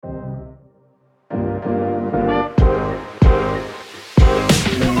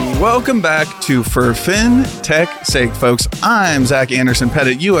Welcome back to For FinTech Sake, folks. I'm Zach Anderson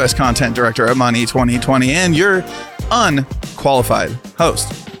Pettit, U.S. Content Director at Money 2020, and your unqualified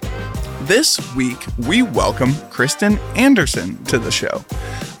host. This week, we welcome Kristen Anderson to the show.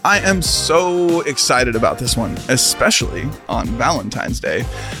 I am so excited about this one, especially on Valentine's Day,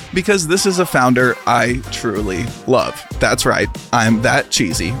 because this is a founder I truly love. That's right, I'm that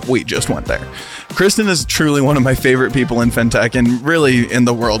cheesy. We just went there. Kristen is truly one of my favorite people in fintech and really in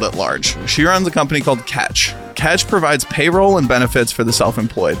the world at large. She runs a company called Catch. Catch provides payroll and benefits for the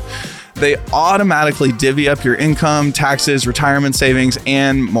self-employed. They automatically divvy up your income, taxes, retirement savings,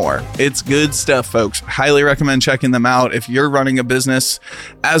 and more. It's good stuff, folks. Highly recommend checking them out if you're running a business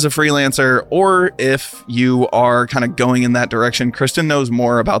as a freelancer or if you are kind of going in that direction. Kristen knows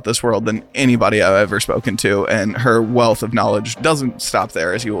more about this world than anybody I've ever spoken to, and her wealth of knowledge doesn't stop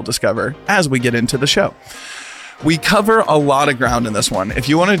there, as you will discover as we get into the show. We cover a lot of ground in this one. If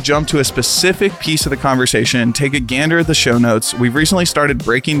you want to jump to a specific piece of the conversation, take a gander at the show notes. We've recently started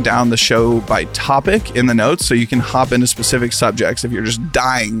breaking down the show by topic in the notes so you can hop into specific subjects if you're just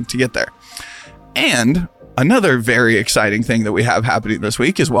dying to get there. And another very exciting thing that we have happening this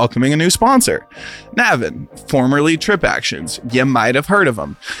week is welcoming a new sponsor, Navin, formerly TripActions. You might have heard of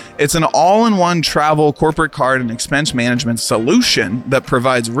them. It's an all-in-one travel, corporate card, and expense management solution that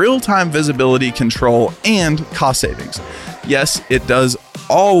provides real-time visibility, control, and cost savings. Yes, it does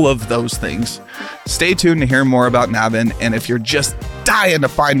all of those things. Stay tuned to hear more about Navin, and if you're just dying to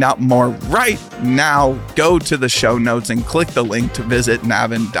find out more right now, go to the show notes and click the link to visit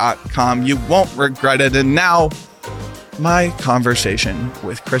navin.com. You won't regret it. And now, my conversation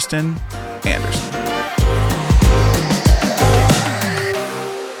with Kristen Anderson.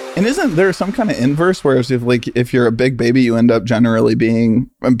 And isn't there some kind of inverse where if you're a big baby, you end up generally being,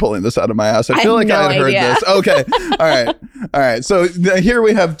 I'm pulling this out of my ass. I feel like I had heard this. Okay. All right. So here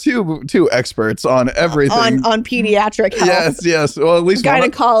we have two experts on everything. On pediatric health. Yes. Well, at least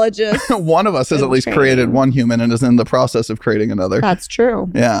gynecologist. One of us has at least created one human and is in the process of creating another. That's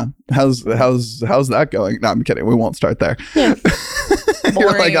true. Yeah. How's that going? No, I'm kidding. We won't start there. Yeah.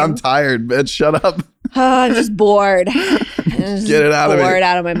 You're like, I'm tired, bitch. Shut up. I'm just bored. Get it out of me. Bored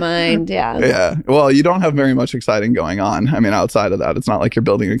out of my mind. Yeah. Yeah. Well, you don't have very much exciting going on. I mean, outside of that, it's not like you're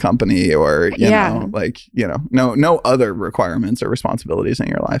building a company or, you know, no other requirements or responsibilities in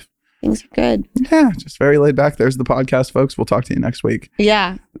your life. Things are good. Yeah. Just very laid back. There's the podcast, folks. We'll talk to you next week.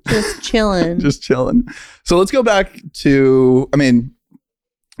 Yeah. Just chilling. Just chilling. So let's go back to the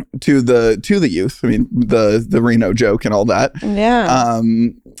youth. I mean, the Reno joke and all that. Yeah.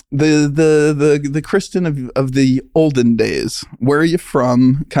 The Kristen of the olden days. Where are you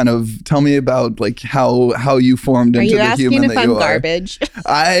from? Kind of tell me about like how you formed into the human that you are. Garbage?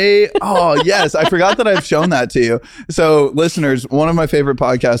 Yes, I forgot that I've shown that to you. So listeners, one of my favorite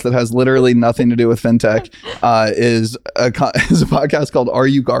podcasts that has literally nothing to do with fintech is a podcast called Are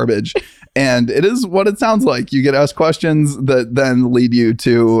You Garbage? And it is what it sounds like. You get asked questions that then lead you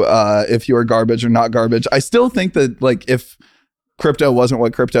to if you are garbage or not garbage. I still think that like if crypto wasn't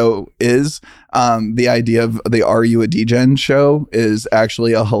what crypto is, the idea of the Are You a Degen show is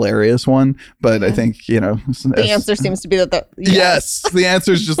actually a hilarious one. But I think, you know, the answer seems to be that yes, the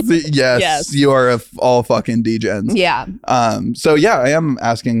answer is just yes, you are all fucking degens. Yeah. So yeah, I am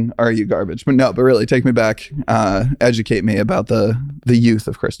asking, are you garbage? But really take me back, educate me about the youth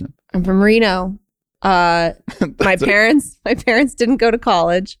of Kristen. I'm from Reno. My parents didn't go to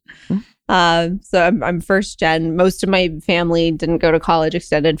college. So I'm first gen. Most of my family didn't go to college,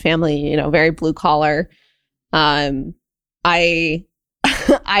 extended family, you know, very blue collar. It's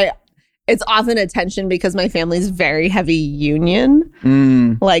often a tension because my family's very heavy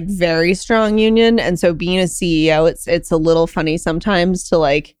union, like very strong union. And so being a CEO, it's a little funny sometimes to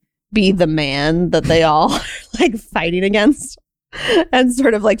like be the man that they all are like fighting against and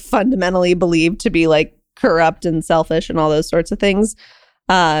sort of like fundamentally believed to be like corrupt and selfish and all those sorts of things.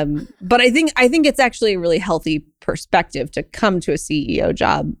 But I think it's actually a really healthy perspective to come to a CEO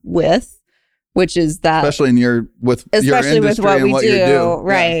job with, which is that especially your industry with what and we what do. You do.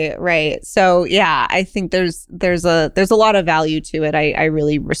 Right. So yeah, I think there's a lot of value to it. I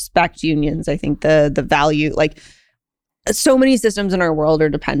really respect unions. I think the value, like so many systems in our world are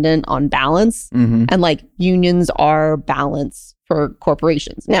dependent on balance, and like unions are balance for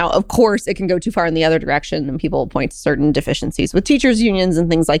corporations. Now, of course, it can go too far in the other direction and people point to certain deficiencies with teachers unions and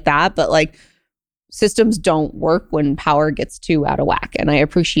things like that. But like systems don't work when power gets too out of whack. And I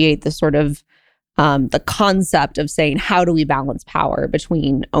appreciate the sort of the concept of saying, how do we balance power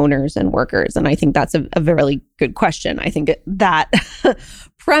between owners and workers? And I think that's a really good question. I think that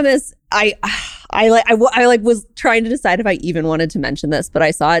premise, I I was trying to decide if I even wanted to mention this, but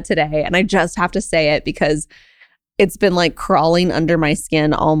I saw it today and I just have to say it because it's been like crawling under my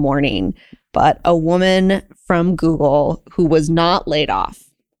skin all morning. But a woman from Google who was not laid off.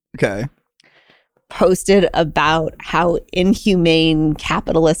 Okay. Posted about how inhumane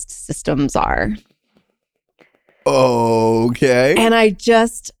capitalist systems are. Okay. And I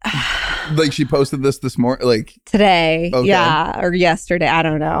just like she posted this morning, like today, okay. yeah, or yesterday, I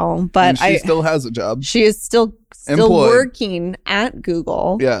don't know. But and she still has a job. She is still Employed. working at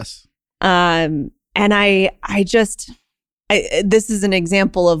Google. Yes. And this is an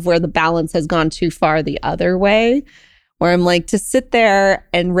example of where the balance has gone too far the other way, where I'm like, to sit there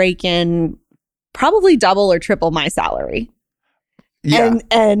and rake in probably double or triple my salary. Yeah.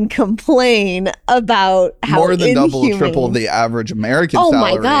 And complain about how more than inhumane. double or triple the average American salary.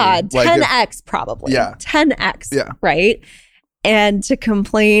 salary. Oh my God, 10x probably. Yeah. 10x, yeah. Right? And to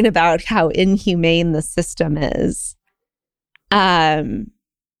complain about how inhumane the system is. Yeah,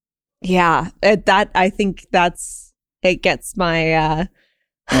 I think it gets my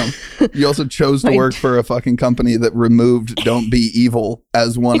you also chose to work for a fucking company that removed "Don't be evil"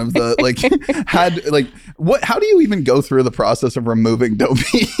 as one of the how do you even go through the process of removing "Don't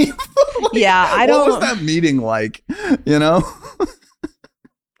be evil"? Yeah, I don't. What was that meeting like? You know,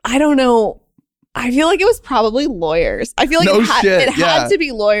 I don't know. I feel like it was probably lawyers. I feel like it had to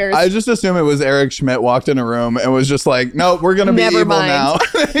be lawyers. I just assume it was Eric Schmidt walked in a room and was just like, "No, we're gonna be evil now."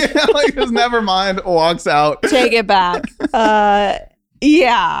 Like, just never mind. Walks out. Take it back.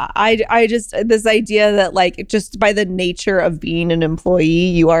 Yeah, I just, this idea that like just by the nature of being an employee,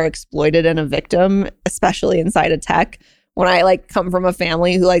 you are exploited and a victim, especially inside of tech. When I like come from a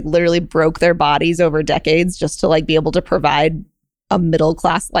family who like literally broke their bodies over decades just to like be able to provide a middle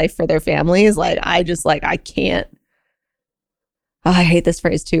class life for their families, like I can't. Oh, I hate this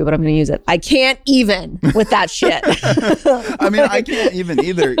phrase too, but I'm going to use it. I can't even with that shit. I mean, I can't even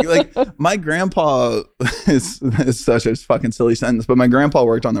either. Like, my grandpa is such a fucking silly sentence, but my grandpa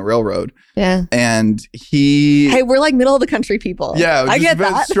worked on the railroad. Yeah. And hey, we're like middle of the country people. Yeah. I get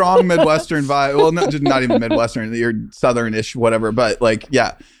that. Strong Midwestern vibe. Well, no, just not even Midwestern. You're Southern-ish, whatever. But like,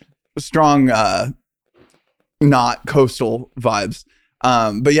 yeah, strong, not coastal vibes.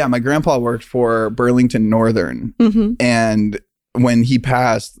 But yeah, my grandpa worked for Burlington Northern. Mm-hmm. And when he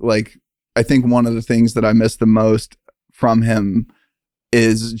passed, like, I think one of the things that I miss the most from him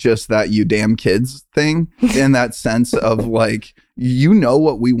is just that "you damn kids" thing, in that sense of like, you know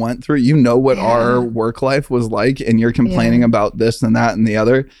what we went through, you know what our work life was like, and you're complaining about this and that and the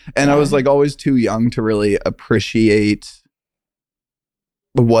other. And I was like always too young to really appreciate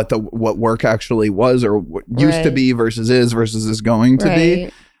what work actually was, or what used to be versus is going to be.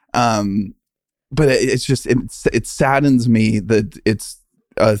 But it's just, it saddens me that it's,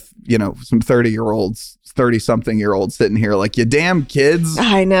 some 30-something-year-olds sitting here like, "You damn kids."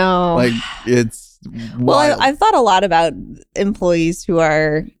 I know. Like, it's wild. Well, I've thought a lot about employees who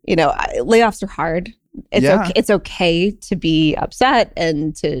are, layoffs are hard. It's okay to be upset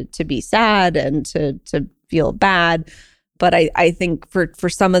and to be sad and to feel bad. But I think for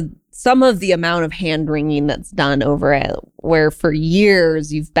some of the amount of hand wringing that's done over it, where for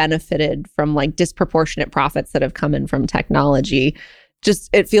years you've benefited from like disproportionate profits that have come in from technology, just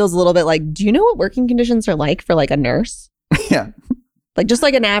it feels a little bit like, do you know what working conditions are like for like a nurse? Yeah. Like just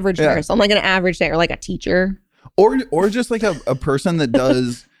like an average nurse on like an average day, or like a teacher. Or just like a person that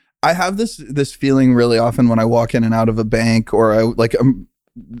does, I have this feeling really often when I walk in and out of a bank, or I like,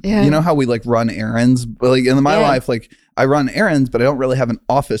 you know how we like run errands, but like in my life, like I run errands, but I don't really have an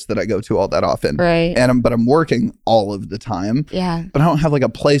office that I go to all that often. Right. But I'm working all of the time. Yeah. But I don't have like a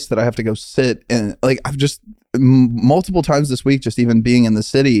place that I have to go sit in. Like, I've just multiple times this week, just even being in the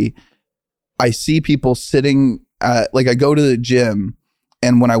city, I see people sitting at, like, I go to the gym,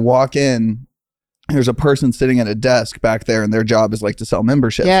 and when I walk in, there's a person sitting at a desk back there, and their job is like to sell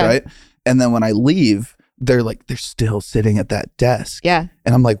memberships, right? And then when I leave, they're still sitting at that desk. Yeah.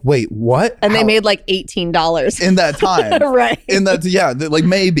 And I'm like, wait, what? And they made like $18 in that time. Right. In that, like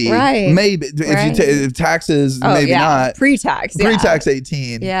maybe. Right. Maybe. If if taxes, maybe not. Pre-tax. Pre-tax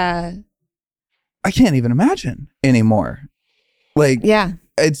 18. Yeah. I can't even imagine anymore. Like,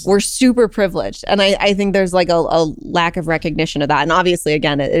 we're super privileged. And I think there's like a lack of recognition of that. And obviously,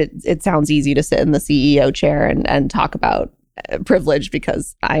 again, it sounds easy to sit in the CEO chair and talk about privilege,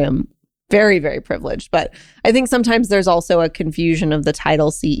 because I am very, very privileged. But I think sometimes there's also a confusion of the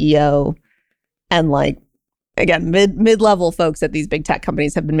title CEO, and like, again, mid-level folks at these big tech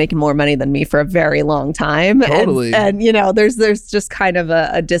companies have been making more money than me for a very long time. Totally. And there's just kind of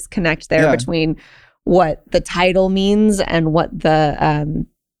a disconnect there between what the title means and what the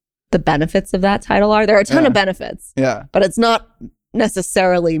the benefits of that title are. There are a ton of benefits. Yeah. But it's not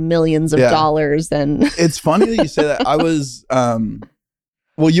necessarily millions of dollars. And it's funny that you say that. I was,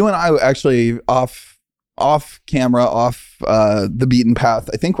 well, you and I actually off camera, off the beaten path,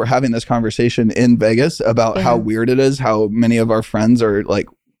 I think we're having this conversation in Vegas about how weird it is how many of our friends are like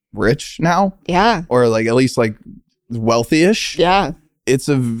rich now. Yeah. Or like at least like wealthy-ish. Yeah. It's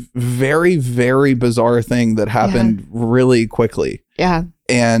a very, very bizarre thing that happened really quickly. Yeah.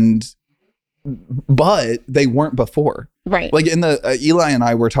 But they weren't before. Right. Like in the Eli and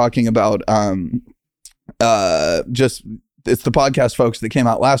I were talking about just it's the podcast, folks, that came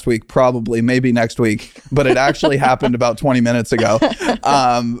out last week, probably maybe next week, but it actually happened about 20 minutes ago.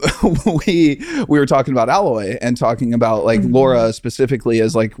 We were talking about Alloy and talking about like Laura specifically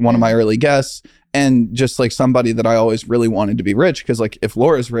as like one of my early guests, and just like somebody that I always really wanted to be rich, because like if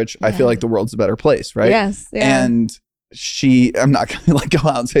Laura's rich, I feel like the world's a better place, right? Yes. Yeah. And I'm not gonna like go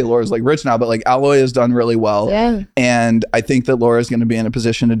out and say Laura's like rich now, but like Alloy has done really well. Yeah. And I think that Laura's going to be in a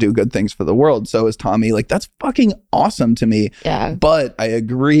position to do good things for the world. So is Tommy. Like that's fucking awesome to me. Yeah. But I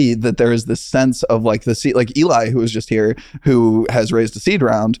agree that there is this sense of like the seed, like Eli, who was just here, who has raised a seed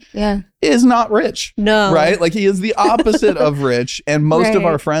round. Yeah. Is not rich. No. Right? Like he is the opposite of rich. And most of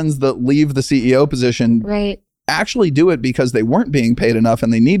our friends that leave the CEO position actually do it because they weren't being paid enough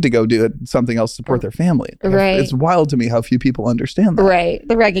and they need to go do it something else to support their family. Right. It's wild to me how few people understand that. Right.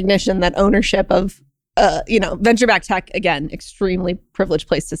 The recognition that ownership of venture-backed tech, again, extremely privileged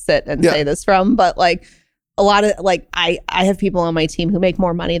place to sit and say this from, but like a lot of like I have people on my team who make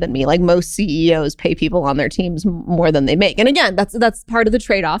more money than me. Like most CEOs pay people on their teams more than they make. And again, that's part of the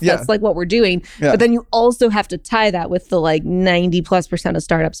trade-off. That's like what we're doing. But then you also have to tie that with the like 90+% of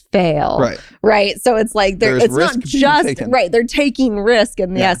startups fail. Right. So it's like it's not just they're taking risk,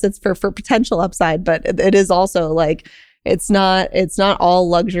 and yes, it's for potential upside, but it is also like it's not all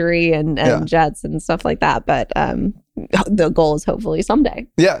luxury and jets and stuff like that. But the goal is hopefully someday.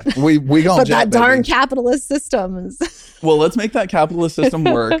 Yeah, we go. But that darn capitalist system is. Well, let's make that capitalist system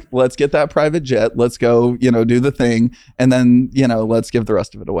work. Let's get that private jet. Let's go, do the thing, and then let's give the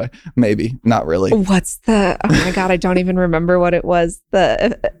rest of it away. Maybe not really. What's the? Oh my god, I don't even remember what it was.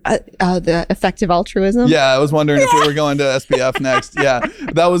 The effective altruism. Yeah, I was wondering if we were going to SPF next. Yeah,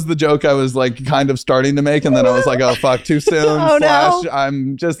 that was the joke I was like kind of starting to make, and then I was like, oh fuck, too soon. No.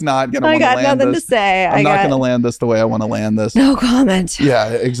 I'm just not gonna want to land this. I got nothing to say. I'm not gonna land this the way I want to land this. No comment. Yeah,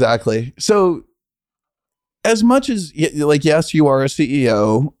 exactly. So as much as like, yes, you are a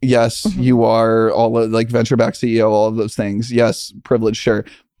CEO. Yes, you are all like venture-backed CEO, all of those things. Yes, privilege, sure.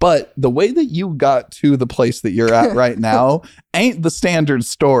 But the way that you got to the place that you're at right now ain't the standard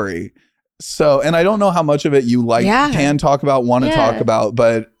story. So, and I don't know how much of it you can talk about, want to talk about,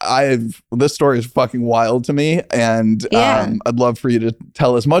 but this story is fucking wild to me. And I'd love for you to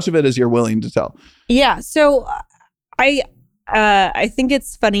tell as much of it as you're willing to tell. Yeah. So I think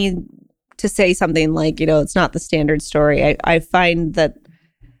it's funny to say something like, it's not the standard story. I find that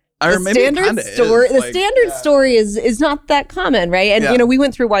the standard story is not that common, right? And we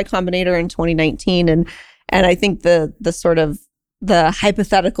went through Y Combinator in 2019, and I think the sort of the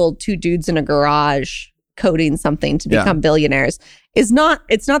hypothetical two dudes in a garage coding something to become billionaires it's not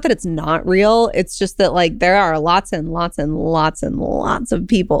that it's not real. It's just that like there are lots and lots and lots and lots of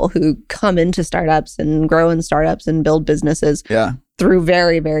people who come into startups and grow in startups and build businesses through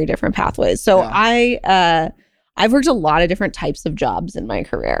very, very different pathways. So I've worked a lot of different types of jobs in my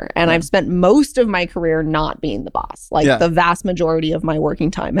career, and I've spent most of my career not being the boss. Like the vast majority of my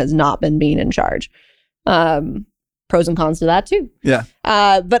working time has not been being in charge. Pros and cons to that too. Yeah.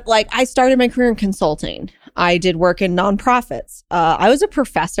 But like I started my career in consulting. I did work in nonprofits. I was a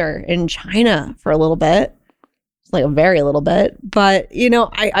professor in China for a little bit, like a very little bit. But,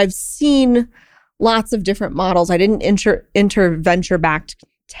 I've seen lots of different models. I didn't enter venture-backed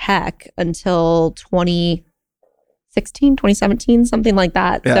tech until 2016, 2017, something like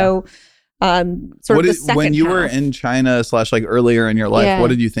that. Yeah. So the second when you were in China / like earlier in your life, what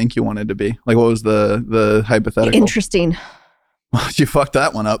did you think you wanted to be? Like, what was the hypothetical? Interesting. You fucked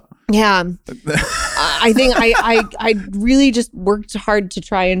that one up. Yeah. I think I really just worked hard to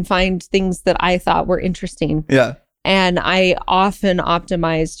try and find things that I thought were interesting. Yeah. And I often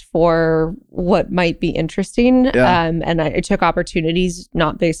optimized for what might be interesting. Yeah. And I took opportunities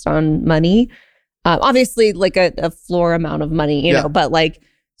not based on money. Obviously, like a floor amount of money, you know, but like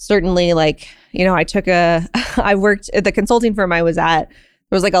certainly like, I worked at the consulting firm I was at.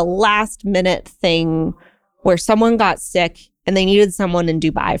 There was like a last minute thing where someone got sick and they needed someone in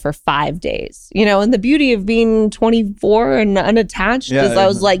Dubai for 5 days, you know, and the beauty of being 24 and unattached is I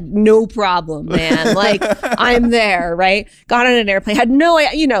was like, no problem, man. Like, I'm there, right? Got on an airplane, had no,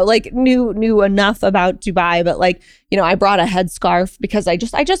 you know, like knew enough about Dubai, but like, you know, I brought a headscarf because I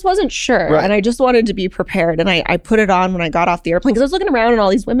just wasn't sure. Right. And I just wanted to be prepared. And I put it on when I got off the airplane because I was looking around and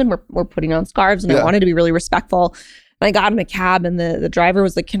all these women were putting on scarves and I wanted to be really respectful. And I got in a cab and the driver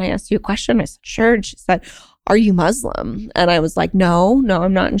was like, can I ask you a question? I said, sure. And she said, are you Muslim? And I was like, no,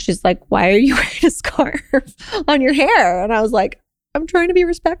 I'm not. And she's like, why are you wearing a scarf on your hair? And I was like, I'm trying to be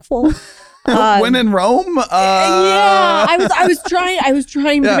respectful. When in Rome? Yeah, I was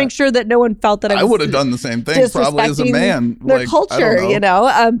trying to make sure that no one felt that I would have done the same thing probably as a man. Their like, culture, you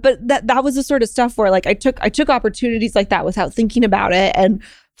know. But that was the sort of stuff where like I took opportunities like that without thinking about it, and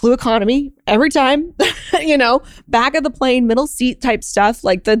flew economy every time, you know, back of the plane, middle seat type stuff,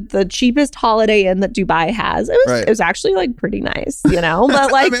 like the cheapest Holiday Inn that Dubai has. It was actually like pretty nice, you know,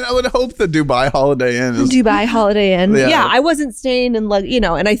 but like, I mean, I would hope the Dubai Holiday Inn is Dubai Holiday Inn. Yeah, I wasn't staying in like, you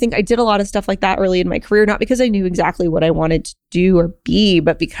know, and I think I did a lot of stuff like that early in my career, not because I knew exactly what I wanted to do or be,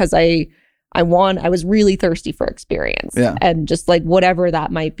 but because I was really thirsty for experience and just like whatever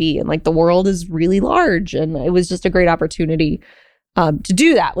that might be. And like the world is really large and it was just a great opportunity to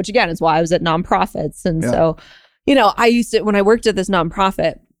do that, which again is why I was at nonprofits. And so, you know, when I worked at this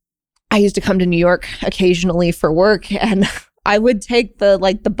nonprofit, I used to come to New York occasionally for work and I would take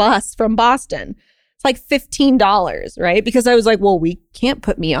the bus from Boston. It's like $15, right? Because I was like, well, we can't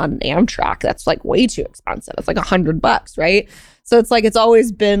put me on Amtrak. That's like way too expensive. It's like $100, right? So it's like, it's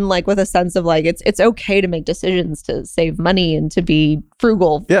always been like with a sense of like, it's okay to make decisions to save money and to be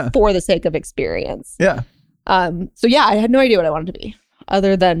frugal for the sake of experience. Yeah. So yeah, I had no idea what I wanted to be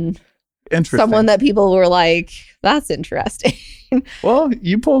other than someone that people were like, that's interesting. Well,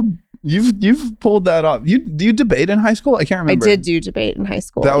 you've pulled that off. Do you debate in high school? I can't remember. I did do debate in high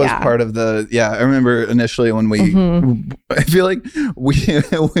school. That was part of I remember initially when I feel like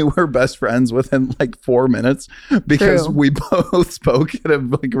we were best friends within like 4 minutes because we both spoke at a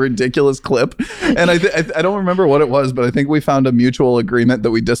like ridiculous clip. And I don't remember what it was, but I think we found a mutual agreement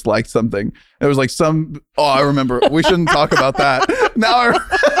that we disliked something. It was like I remember. We shouldn't talk about that.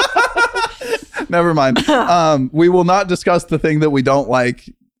 Never mind. We will not discuss the thing that we don't like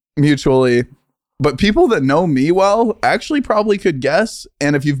mutually, but people that know me well actually probably could guess.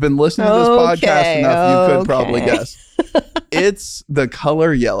 And if you've been listening to this podcast enough, you could probably guess. It's the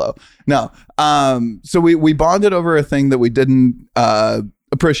color yellow. No. So we bonded over a thing that we didn't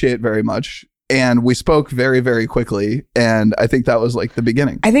appreciate very much. And we spoke very, very quickly. And I think that was like the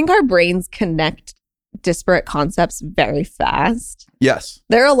beginning. I think our brains connect disparate concepts very fast. Yes.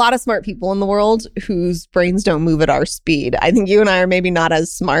 There are a lot of smart people in the world whose brains don't move at our speed. I think you and I are maybe not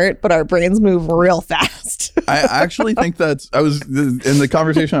as smart, but our brains move real fast. I actually think in the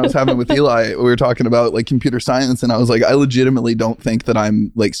conversation I was having with Eli, we were talking about like computer science, and I was like, I legitimately don't think that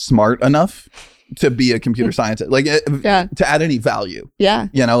I'm like smart enough to be a computer scientist, like to add any value. Yeah.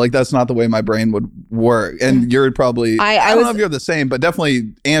 You know, like that's not the way my brain would work. And you're probably, I don't know if you're the same, but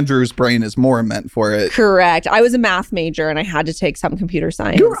definitely Andrew's brain is more meant for it. Correct. I was a math major and I had to take some computer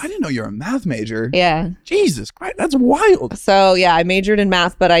science. I didn't know you were a math major. Yeah. Jesus Christ, that's wild. So yeah, I majored in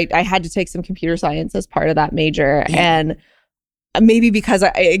math, but I had to take some computer science as part of that major. Yeah. And maybe because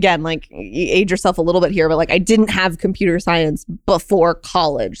again, like you age yourself a little bit here, but like I didn't have computer science before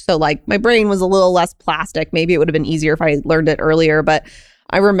college. So like my brain was a little less plastic. Maybe it would have been easier if I learned it earlier. But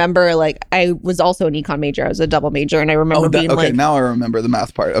I remember like I was also an econ major. I was a double major. And I remember being now I remember the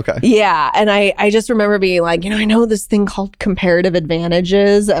math part. Okay. Yeah. And I just remember being like, you know, I know this thing called comparative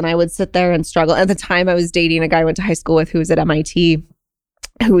advantages. And I would sit there and struggle. At the time I was dating a guy I went to high school with who was at MIT,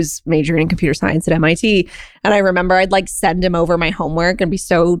 who was majoring in computer science at MIT. And I remember I'd like send him over my homework and be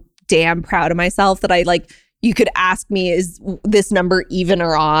so damn proud of myself that you could ask me, is this number even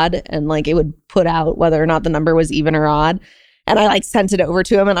or odd? And like it would put out whether or not the number was even or odd. And I like sent it over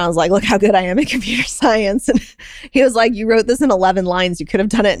to him and I was like, look how good I am at computer science. And he was like, you wrote this in 11 lines. You could have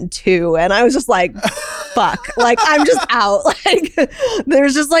done it in 2. And I was just like, fuck, like I'm just out. Like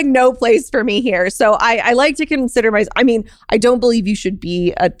there's just like no place for me here. So I like to consider I don't believe you should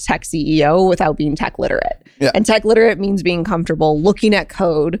be a tech CEO without being tech literate. Yeah. And tech literate means being comfortable looking at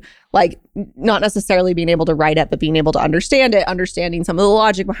code, like not necessarily being able to write it, but being able to understand it, understanding some of the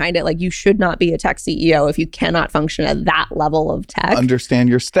logic behind it. Like you should not be a tech CEO if you cannot function at that level of tech. Understand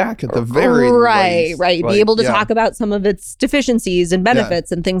your stack at the very least. Right. Be able to talk about some of its deficiencies and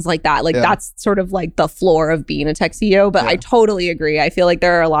benefits and things like that. Like that's sort of like the floor of being a tech CEO. But I totally agree. I feel like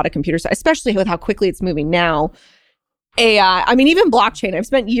there are a lot of computers, especially with how quickly it's moving now. AI, I mean, even blockchain. I've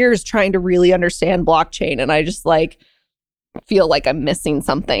spent years trying to really understand blockchain, and I just like, feel like I'm missing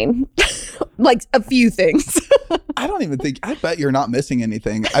something. Like a few things. I don't even think, I bet you're not missing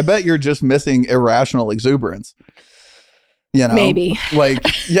anything. I bet you're just missing irrational exuberance. You know, maybe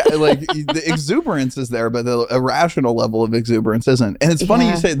like, yeah, like the exuberance is there, but the irrational level of exuberance isn't. And it's funny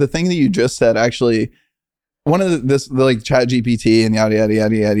you say the thing that you just said, actually, one of the like Chat GPT and yada, yada,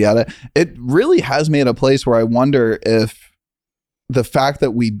 yada, yada, yada. It really has me at a place where I wonder if the fact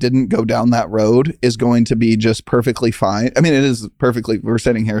that we didn't go down that road is going to be just perfectly fine. I mean, it is perfectly, we're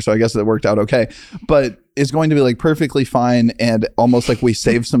sitting here, so I guess it worked out okay, but it's going to be like perfectly fine and almost like we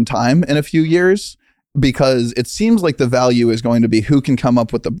saved some time in a few years, because it seems like the value is going to be who can come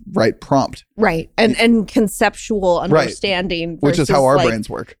up with the right prompt. Right. And conceptual understanding. Which is how our like brains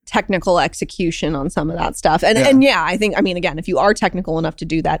work. Technical execution on some of that stuff. And I think, I mean, again, if you are technical enough to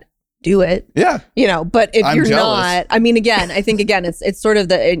do that, do it. Yeah. You know, but if I'm you're jealous. not, I mean, again, I think, again, it's sort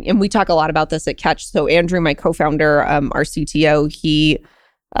of and we talk a lot about this at Catch. So Andrew, my co-founder, our CTO, he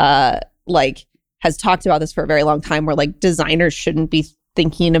like has talked about this for a very long time, where like designers shouldn't be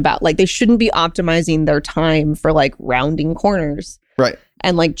thinking about, like, they shouldn't be optimizing their time for like rounding corners. Right.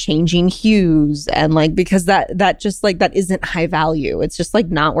 And like changing hues, and like, because that just like, that isn't high value. It's just like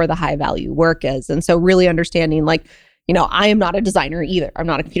not where the high value work is. And so really understanding, like, you know, I am not a designer either. I'm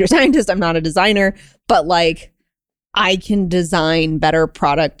not a computer scientist. I'm not a designer, but like I can design better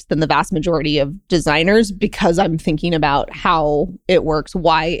product than the vast majority of designers, because I'm thinking about how it works,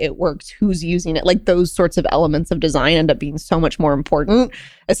 why it works, who's using it. Like those sorts of elements of design end up being so much more important,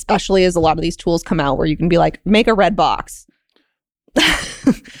 especially as a lot of these tools come out where you can be like, make a red box.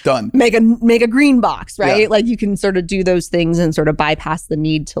 Done. Make a green box, right? Yeah. Like you can sort of do those things and sort of bypass the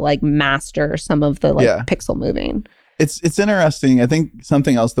need to like master some of the like pixel moving. It's interesting. I think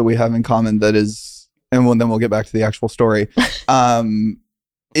something else that we have in common that is, and then we'll get back to the actual story,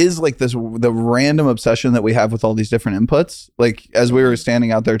 is like the random obsession that we have with all these different inputs. Like as we were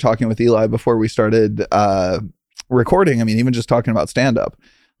standing out there talking with Eli before we started recording, I mean, even just talking about stand-up,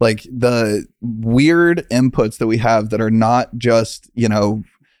 like the weird inputs that we have that are not just, you know,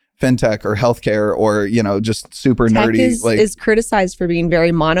 fintech or healthcare or, you know, just super nerdy. Is criticized for being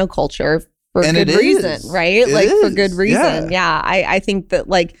very monoculture for good reason, right? Like for good reason. Yeah. I think that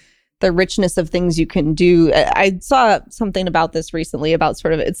like the richness of things you can do. I saw something about this recently about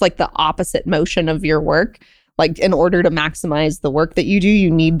sort of, it's like the opposite motion of your work. Like in order to maximize the work that you do, you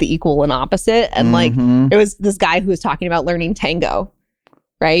need the equal and opposite. And like it was this guy who was talking about learning tango,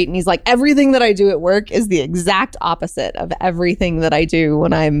 right? And he's like, everything that I do at work is the exact opposite of everything that I do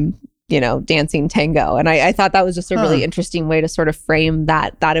when I'm, you know, dancing tango. And I thought that was just a really interesting way to sort of frame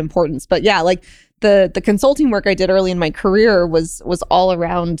that importance. But yeah, like the consulting work I did early in my career was all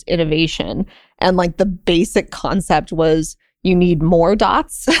around innovation. And like the basic concept was you need more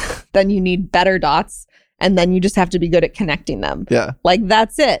dots, then you need better dots, and then you just have to be good at connecting them. Yeah. Like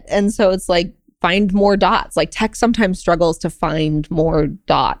that's it. And so it's like, find more dots. Like tech sometimes struggles to find more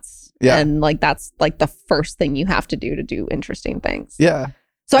dots. Yeah. And like that's like the first thing you have to do interesting things. Yeah.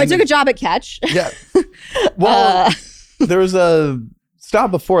 So I took a job at Catch. Yeah. Well, there was a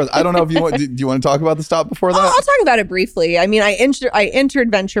stop before. I don't know if you want. Do you want to talk about the stop before that? I'll talk about it briefly. I mean, I entered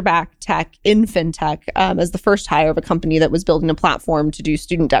venture-backed tech in fintech as the first hire of a company that was building a platform to do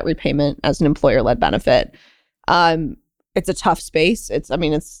student debt repayment as an employer-led benefit. It's a tough space. It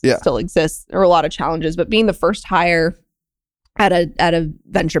still exists. There are a lot of challenges, but being the first hire at a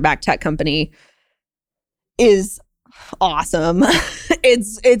venture-backed tech company is awesome.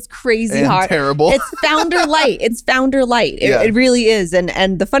 It's crazy and hard. Terrible. It's founder light. It's founder light. It really is.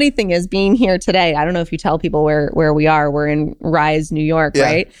 And the funny thing is, being here today, I don't know if you tell people where we are. We're in Rise, New York,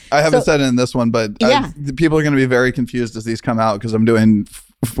 right? I haven't said it in this one, but the people are going to be very confused as these come out because I'm doing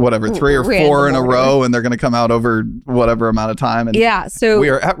whatever 3 or 4 in a row, and they're going to come out over whatever amount of time. And so we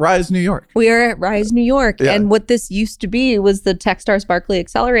are at Rise New York. We are at Rise New York. And what this used to be was the Techstars Berkeley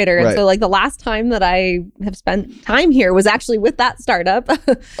Accelerator. And so like the last time that I have spent time here was actually with that startup.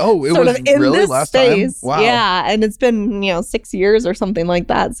 Oh, it was in really this last space. time? Wow. Yeah. And it's been, 6 years or something like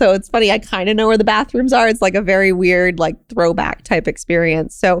that. So it's funny. I kind of know where the bathrooms are. It's like a very weird, like throwback type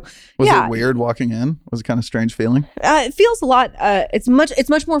experience. So was it weird walking in? Was it kind of strange feeling? It feels a lot. It's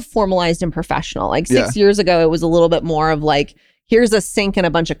much more formalized and professional. Like 6 years ago, it was a little bit more of like, here's a sink and a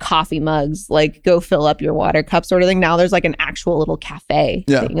bunch of coffee mugs, like go fill up your water cup sort of thing. Now there's like an actual little cafe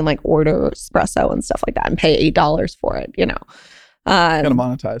that you can like order espresso and stuff like that and pay $8 for it, Gonna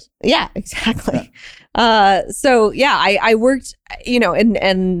monetize. Yeah, exactly. I worked,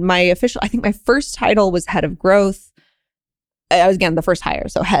 and my I think my first title was head of growth. I was, again, the first hire.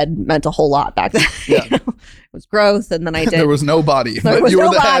 So head meant a whole lot back then. Yeah. It was growth. And then I did. There was no body. There was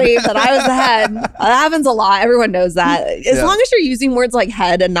no body, but I was the head. That happens a lot. Everyone knows that. As long as you're using words like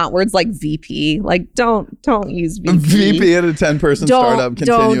head and not words like VP, like don't use VP. VP at a 10-person startup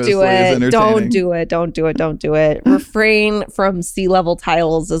continuously is entertaining. Don't do it. Refrain from C-level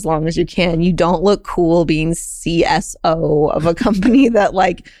titles as long as you can. You don't look cool being CSO of a company that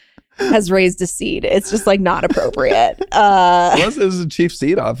like has raised a seed. It's just like not appropriate. Unless it was a chief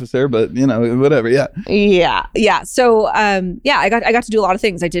seed officer, but whatever. Yeah. So I got to do a lot of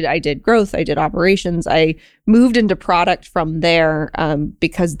things. I did growth. I did operations. I moved into product from there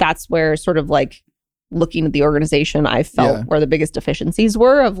because that's where sort of like looking at the organization, I felt where the biggest deficiencies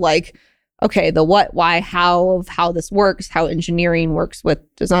were of like, okay, the what, why, how of how this works, how engineering works with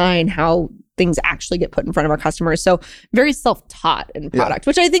design, how things actually get put in front of our customers. So very self-taught in product,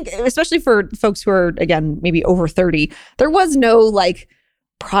 which I think, especially for folks who are, again, maybe over 30, there was no like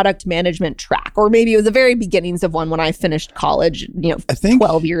product management track, or maybe it was the very beginnings of one when I finished college, I think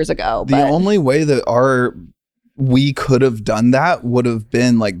 12 years ago. The only way that we could have done that would have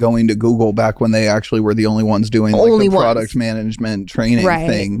been like going to Google back when they actually were the only ones doing like the product management training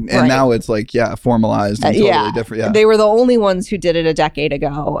thing. And now it's like, formalized and totally different. Yeah. They were the only ones who did it a decade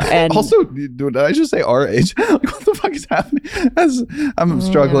ago. And also, did I just say our age? Like, what the fuck is happening? I'm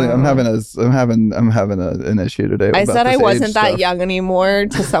struggling. I'm having an issue today. I said I wasn't that young ananymore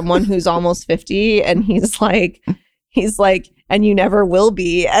to someone who's almost 50, and he's like, and you never will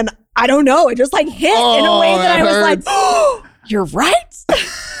be. And I don't know. It just like hit in a way that I was like, oh, you're right.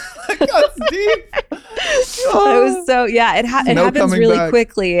 That's deep. It was so, it happens really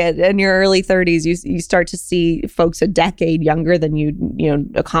quickly. In your early 30s, you start to see folks a decade younger than you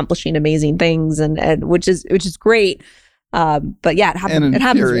accomplishing amazing things, and which is great. But it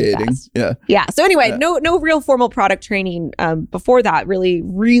happens really fast. Yeah. So anyway, no real formal product training before that.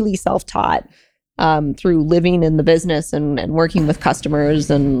 Really self-taught. Through living in the business and working with customers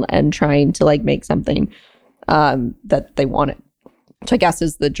and trying to like make something that they wanted, which I guess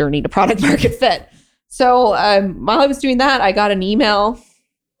is the journey to product market fit. So while I was doing that, I got an email,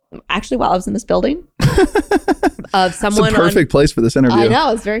 actually while I was in this building, of someone. It's a perfect place for this interview. I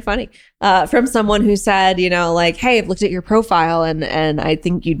know, it's very funny. From someone who said, like, hey, I've looked at your profile and I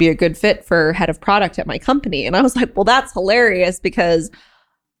think you'd be a good fit for head of product at my company. And I was like, well, that's hilarious because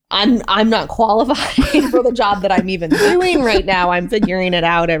I'm not qualified for the job that I'm even doing right now. I'm figuring it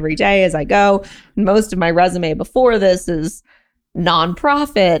out every day as I go. Most of my resume before this is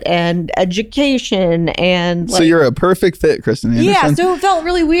nonprofit and education and so you're a perfect fit, Kristen Anderson. Yeah, so it felt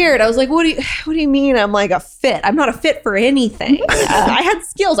really weird. I was like, what do you mean I'm like a fit? I'm not a fit for anything. I had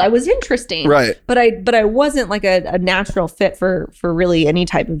skills. I was interesting. Right. But I wasn't like a natural fit for really any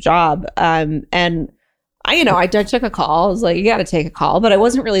type of job. And I took a call. I was like, you got to take a call, but I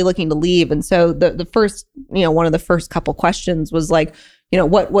wasn't really looking to leave. And so the first, one of the first couple questions was like,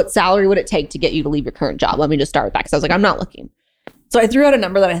 what salary would it take to get you to leave your current job? Let me just start with that. Cause I was like, I'm not looking. So I threw out a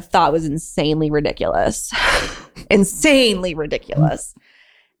number that I thought was insanely ridiculous. And this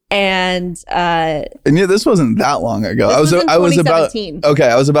wasn't that long ago. I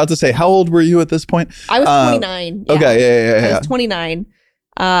was about to say, how old were you at this point? I was 29. Yeah. Okay. Yeah. I was 29.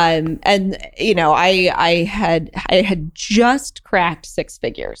 I had just cracked six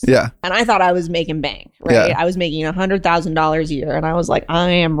figures. Yeah. And I thought I was making bank, right? Yeah. I was making $100,000 a year and I was like, I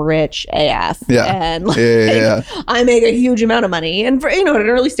am rich AF. Yeah. And I make a huge amount of money. And for, an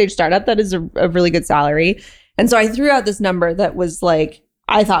early stage startup, that is a really good salary. And so I threw out this number that was like,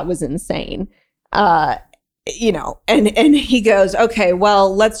 I thought was insane. And he goes, okay,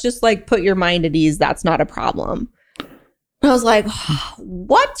 well, let's just like put your mind at ease. That's not a problem. I was like,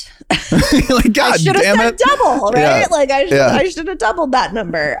 what? Like, God, I should have said double, right? Yeah. Like I should have doubled that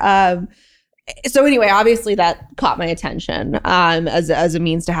number. So anyway, obviously that caught my attention as a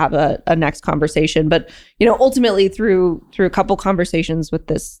means to have a next conversation. But ultimately through a couple conversations with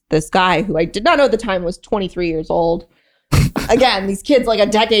this guy who I did not know at the time was 23 years old. Again, these kids like a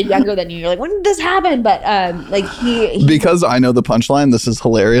decade younger than you. You're like, when did this happen? But he because I know the punchline. This is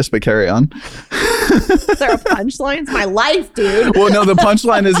hilarious, but carry on. Is there a punchline? It's my life, dude. Well, no, the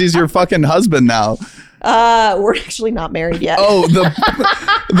punchline is he's your fucking husband now. We're actually not married yet. Oh, the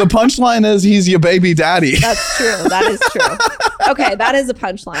punchline is he's your baby daddy. That's true. That is true. Okay, that is a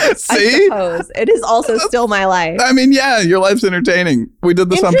punchline. See? I suppose. It is also still my life. I mean, yeah, your life's entertaining. We did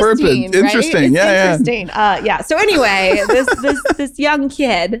this on purpose. Right? Interesting. Yeah. Interesting. Yeah. So anyway, this young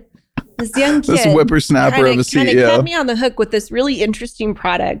kid, this whippersnapper of a CEO, kind of kept me on the hook with this really interesting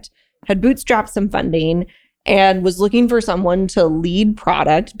product. Had bootstrapped some funding and was looking for someone to lead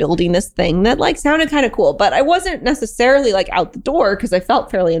product, building this thing that like sounded kind of cool. But I wasn't necessarily like out the door because I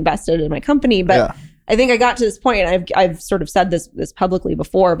felt fairly invested in my company. But I think I got to this point, and I've sort of said this publicly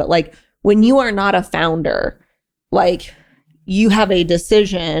before, but like when you are not a founder, like you have a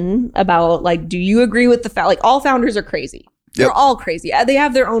decision about like, do you agree with the fact, like all founders are crazy. They're all crazy. They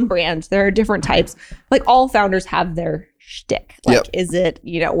have their own brand. There are different types. Like all founders have their shtick. Like, is it,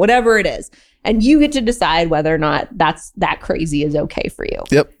 whatever it is. And you get to decide whether or not that crazy is okay for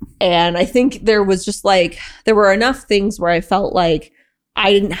you. And I think there was just like, there were enough things where I felt like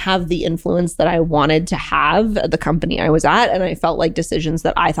I didn't have the influence that I wanted to have at the company I was at. And I felt like decisions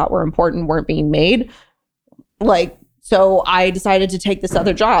that I thought were important weren't being made. Like, so I decided to take this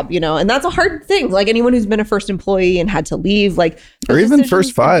other job, and that's a hard thing. Like anyone who's been a first employee and had to leave, like, or even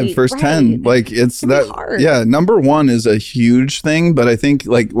first 5, first 10, like it's that hard. Yeah. Number 1 is a huge thing. But I think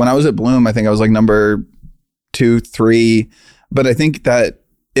like when I was at Bloom, I think I was like number 2, 3. But I think that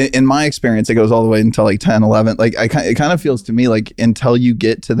in my experience, it goes all the way until like 10, 11. Like it kind of feels to me like until you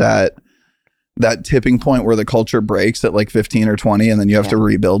get to that tipping point where the culture breaks at like 15 or 20, and then you have to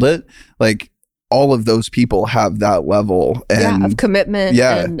rebuild it. Like, all of those people have that level of commitment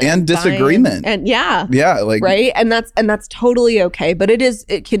and disagreement like right, and that's totally okay, but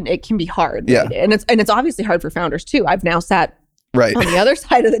it can be hard, right? and it's obviously hard for founders too. I've now sat on the other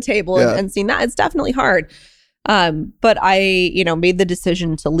side of the table and seen that it's definitely hard, but I made the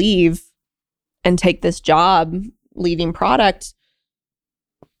decision to leave and take this job leading product.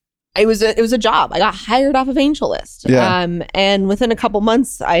 It was a job. I got hired off of AngelList. And within a couple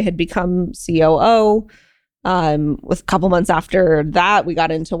months, I had become COO. With a couple months after that, we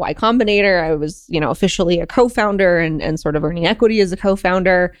got into Y Combinator. I was, officially a co-founder and sort of earning equity as a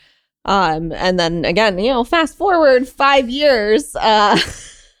co-founder. And then again, fast forward 5 years,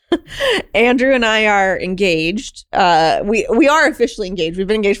 Andrew and I are engaged. We are officially engaged. We've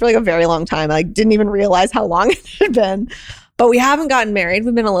been engaged for like a very long time. I didn't even realize how long it had been. But we haven't gotten married.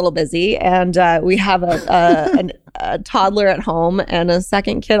 We've been a little busy, and we have a toddler at home and a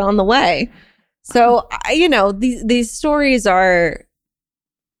second kid on the way. So, these stories are.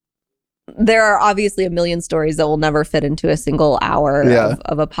 There are obviously a million stories that will never fit into a single hour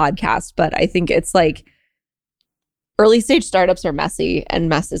of a podcast. But I think it's like early stage startups are messy, and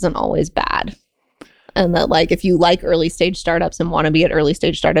mess isn't always bad. And that like, if you like early stage startups and want to be at early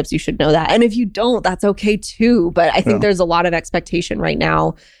stage startups, you should know that. And if you don't, that's okay too. But I think there's a lot of expectation right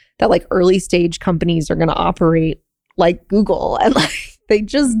now that like early stage companies are going to operate like Google, and like they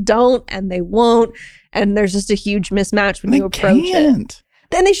just don't, and they won't. And there's just a huge mismatch when you approach it.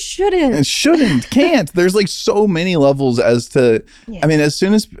 Then they shouldn't. Can't. There's like so many levels as to, I mean, as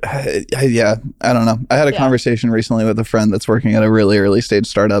soon as, I don't know. I had a conversation recently with a friend that's working at a really early stage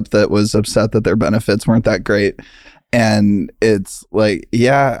startup that was upset that their benefits weren't that great. And it's like,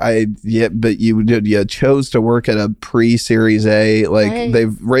 but you chose to work at a pre-Series A. Like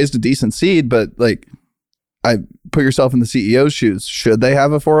they've raised a decent seed, but like, I put yourself in the CEO's shoes. Should they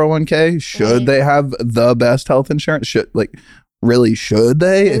have a 401k? Should they have the best health insurance? Should they?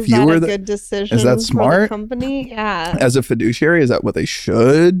 Is that a good decision? Is that smart? For the company? Yeah. As a fiduciary, is that what they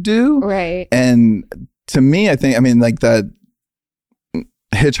should do? Right. And to me, I like that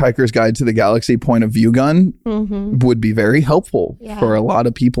Hitchhiker's Guide to the Galaxy point of view gun would be very helpful for a lot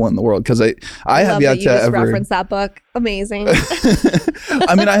of people in the world. Because I have yet to ever reference that book. Amazing.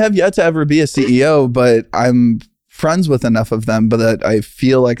 I mean, I have yet to ever be a CEO, but I'm friends with enough of them, but that I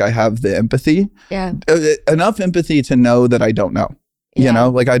feel like I have the empathy. Enough empathy to know that I don't know.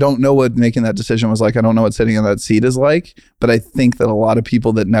 Like I don't know what making that decision was like. I don't know what sitting in that seat is like. But I think that a lot of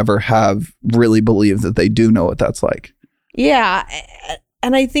people that never have really believe that they do know what that's like. Yeah.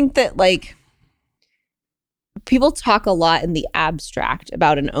 And I think that like people talk a lot in the abstract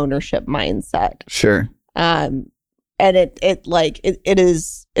about an ownership mindset. Sure. And it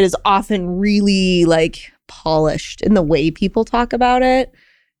is often really like polished in the way people talk about it,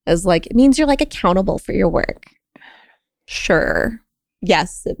 as like it means you're like accountable for your work. Sure.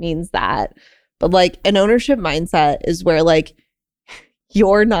 Yes, it means that. But like an ownership mindset is where like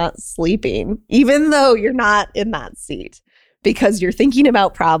you're not sleeping, even though you're not in that seat, because you're thinking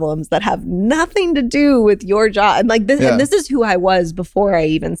about problems that have nothing to do with your job. And like this, and this is who I was before I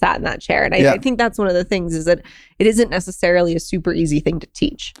even sat in that chair. And I think that's one of the things, is that it isn't necessarily a super easy thing to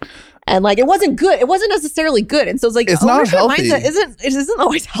teach. And like, it wasn't good. It wasn't necessarily good. And so it's like, it's not healthy. Mindset isn't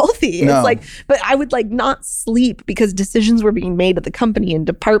always healthy. No. It's like, but I would like not sleep because decisions were being made at the company in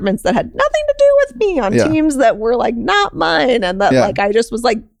departments that had nothing to do with me, on teams that were like not mine. And that like, I just was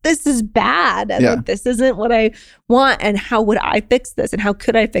like, this is bad. And like, this isn't what I want. And how would I fix this? And how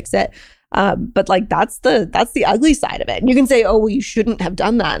could I fix it? But like that's the ugly side of it. And you can say, oh, well, you shouldn't have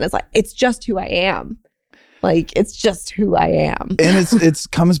done that. And it's like, it's just who I am. Like, it's just who I am. And it's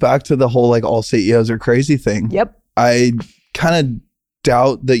comes back to the whole like all CEOs are crazy thing. Yep. I kind of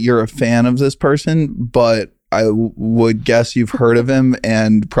doubt that you're a fan of this person, but I would guess you've heard of him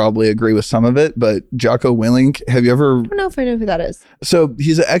and probably agree with some of it. But Jocko Willink, have you ever? I don't know if I know who that is. So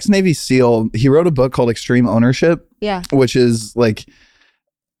he's an ex-Navy SEAL. He wrote a book called Extreme Ownership. Yeah. Which is like,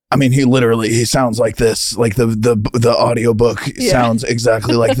 I mean, he sounds like this, like the audiobook sounds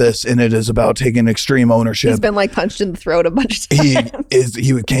exactly like this. And it is about taking extreme ownership. He's been like punched in the throat a bunch of times.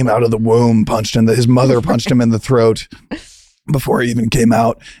 He came out of the womb, his mother punched him in the throat before he even came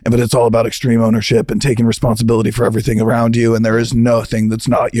out. But it's all about extreme ownership and taking responsibility for everything around you. And there is nothing that's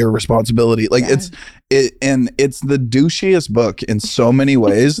not your responsibility. Like it's the douchiest book in so many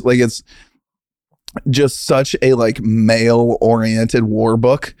ways. Like it's just such a like male oriented war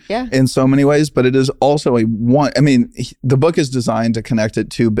book in so many ways, but it is also the book is designed to connect it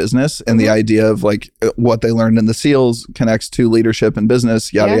to business and the idea of like what they learned in the SEALs connects to leadership and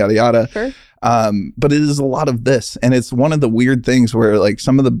business, yada, yada, yada. Sure. But it is a lot of this. And it's one of the weird things where like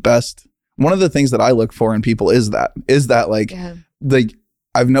one of the things that I look for in people is that like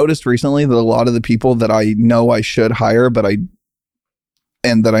I've noticed recently that a lot of the people that I know I should hire,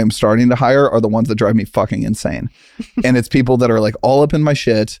 and that I'm starting to hire are the ones that drive me fucking insane. And it's people that are like all up in my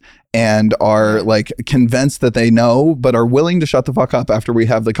shit and are like convinced that they know, but are willing to shut the fuck up after we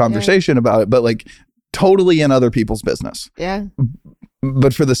have the conversation about it, but like totally in other people's business. Yeah.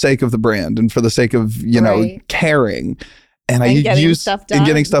 But for the sake of the brand and for the sake of, caring. And getting stuff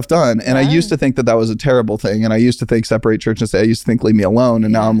done. And I used to think that was a terrible thing. And I used to think separate church and state. I used to think leave me alone.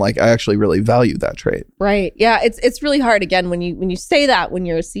 And now I'm like, I actually really value that trait. Right. Yeah. It's really hard. Again, when you say that when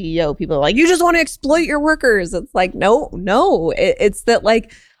you're a CEO, people are like, you just want to exploit your workers. It's like, no. It's that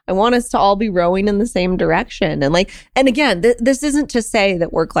like, I want us to all be rowing in the same direction. And like, and again, this isn't to say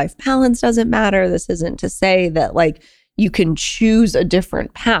that work-life balance doesn't matter. This isn't to say that like, you can choose a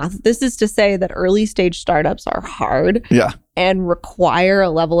different path. This is to say that early stage startups are hard and require a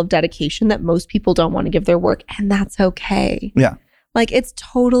level of dedication that most people don't want to give their work. And that's okay. Yeah. Like, it's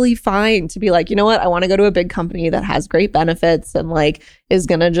totally fine to be like, you know what? I want to go to a big company that has great benefits and like is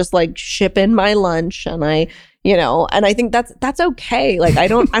going to just like ship in my lunch. And and I think that's okay. Like, I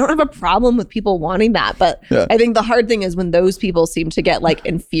don't have a problem with people wanting that. But I think the hard thing is when those people seem to get like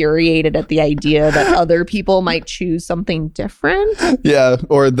infuriated at the idea that other people might choose something different. Yeah.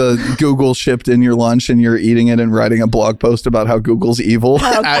 Or the Google shipped in your lunch and you're eating it and writing a blog post about how Google's evil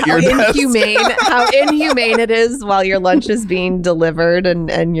at your desk. How inhumane it is while your lunch is being delivered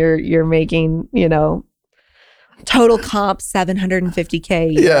and you're making, total comp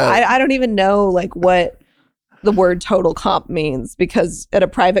 $750K. Yeah. I don't even know like what the word total comp means, because at a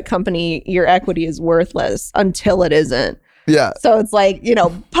private company, your equity is worthless until it isn't. Yeah. So it's like,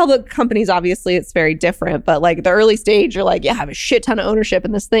 public companies, obviously it's very different, but like the early stage, you're like, I have a shit ton of ownership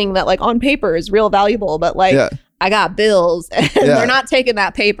in this thing that like on paper is real valuable, but like I got bills and they're not taking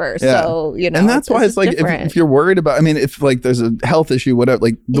that paper. Yeah. So, and that's why it's like, if you're worried about, if like there's a health issue, whatever,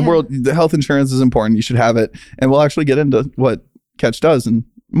 like the health insurance is important. You should have it. And we'll actually get into what Catch does and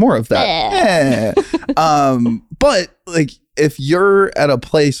more of that. But like if you're at a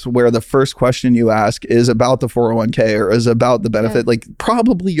place where the first question you ask is about the 401k or is about the benefit, like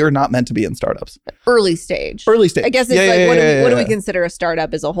probably you're not meant to be in startups. Early stage. I guess it's what do we consider a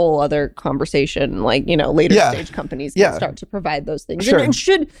startup is a whole other conversation. Like, later stage companies can start to provide those things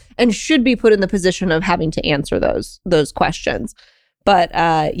and should be put in the position of having to answer those questions. But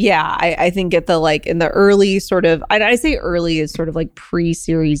I think at the like in the early sort of, I say early is sort of like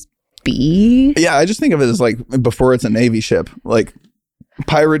pre-series B. Yeah, I just think of it as like before it's a Navy ship, like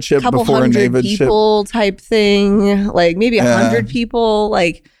pirate ship before a Navy ship. People type thing, like maybe 100 people.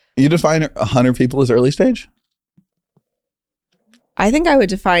 Like, you define 100 people as early stage? I think I would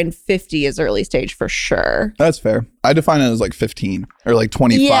define 50 as early stage for sure. That's fair. I define it as like 15 or like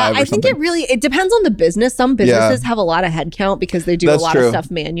 25 Yeah, I think it depends on the business. Some businesses have a lot of headcount because they do a lot of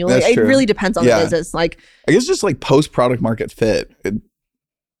stuff manually. It really depends on the business. Like, I guess just like post product market fit.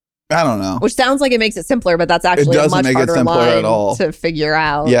 I don't know. Which sounds like it makes it simpler, but that's actually a much harder line to figure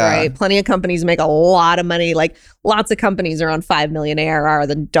out, right? Plenty of companies make a lot of money. Like lots of companies are on 5 million ARR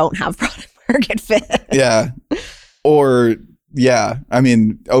that don't have product market fit. Yeah. Or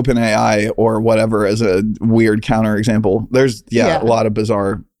OpenAI or whatever as a weird counterexample. There's a lot of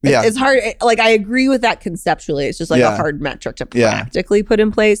bizarre Yeah. It's hard. Like, I agree with that conceptually. It's just like a hard metric to practically put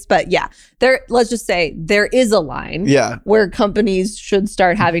in place. But yeah, let's just say there is a line where companies should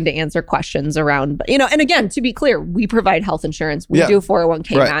start having to answer questions around, and again, to be clear, we provide health insurance. We do a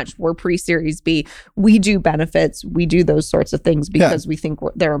 401k match. We're pre-Series B. We do benefits. We do those sorts of things because we think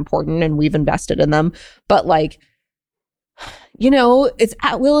they're important and we've invested in them. But like, it's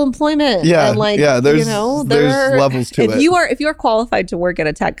at will employment. Yeah. And like, there's levels to it. If you are qualified to work at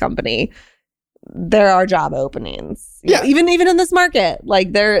a tech company, there are job openings. Yeah. Even in this market,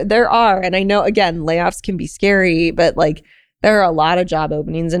 like there are. And I know, again, layoffs can be scary, but like there are a lot of job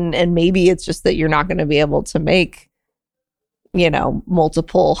openings, and maybe it's just that you're not going to be able to make,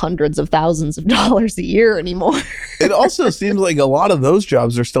 multiple hundreds of thousands of dollars a year anymore. It also seems like a lot of those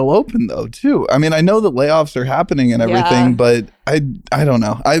jobs are still open though, too. I mean, I know that layoffs are happening and everything, but I don't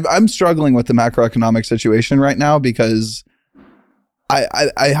know. I'm struggling with the macroeconomic situation right now because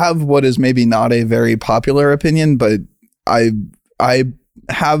I have what is maybe not a very popular opinion, but I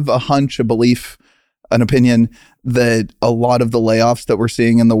have a hunch, a belief, an opinion that a lot of the layoffs that we're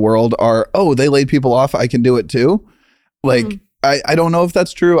seeing in the world are, they laid people off, I can do it too. Like, I don't know if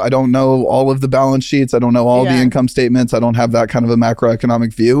that's true. I don't know all of the balance sheets. I don't know all the income statements. I don't have that kind of a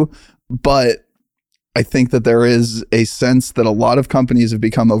macroeconomic view. But I think that there is a sense that a lot of companies have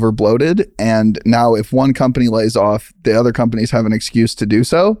become overbloated. And now if one company lays off, the other companies have an excuse to do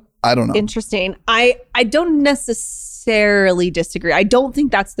so. I don't know. Interesting. I don't necessarily disagree. I don't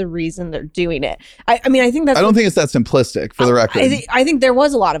think that's the reason they're doing it. I think it's that simplistic, for the record. I think there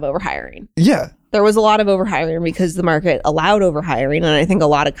was a lot of overhiring. Yeah. There was a lot of overhiring because the market allowed overhiring. And I think a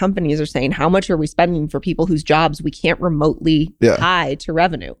lot of companies are saying, how much are we spending for people whose jobs we can't remotely tie to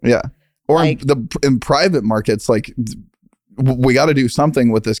revenue? Yeah. Or in private markets, like, we got to do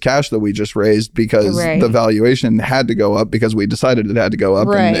something with this cash that we just raised because the valuation had to go up because we decided it had to go up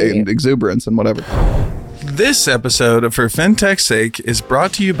and exuberance and whatever. This episode of For FinTech's Sake is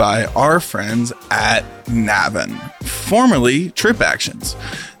brought to you by our friends at Navin, formerly TripActions.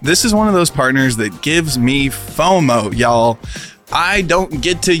 This is one of those partners that gives me FOMO, y'all. I don't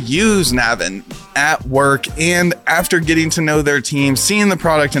get to use Navin at work, and after getting to know their team, seeing the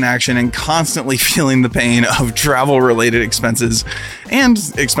product in action, and constantly feeling the pain of travel-related expenses and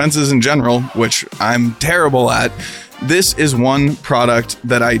expenses in general, which I'm terrible at, this is one product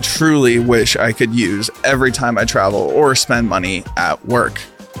that I truly wish I could use every time I travel or spend money at work.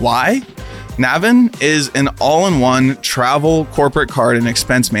 Why? Navin is an all-in-one travel, corporate card, and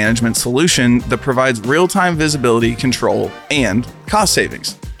expense management solution that provides real-time visibility, control, and cost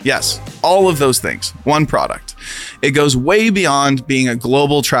savings. Yes, all of those things, one product. It goes way beyond being a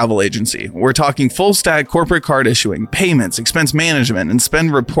global travel agency. We're talking full-stack corporate card issuing, payments, expense management, and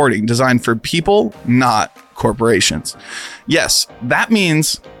spend reporting designed for people, not corporations. Yes, that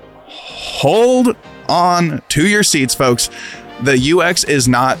means hold on to your seats, folks. The UX is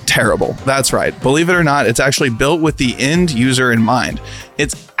not terrible. That's right. Believe it or not, it's actually built with the end user in mind.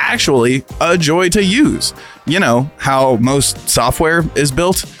 It's actually a joy to use. You know how most software is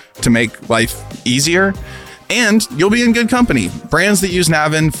built to make life easier? And you'll be in good company. Brands that use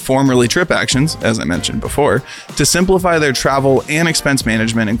Navin, formerly TripActions, as I mentioned before, to simplify their travel and expense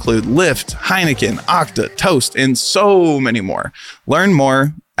management include Lyft, Heineken, Okta, Toast, and so many more. Learn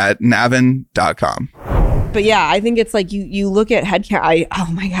more at navin.com. But yeah, I think it's like you look at headcount. Oh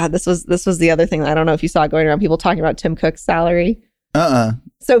my God, this was the other thing that I don't know if you saw going around, people talking about Tim Cook's salary.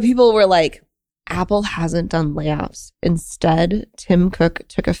 So people were like, Apple hasn't done layoffs. Instead, Tim Cook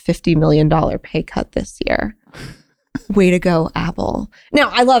took a $50 million pay cut this year. Way to go, Apple. Now,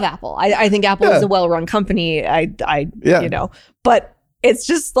 I love Apple. I think Apple is a well-run company. But it's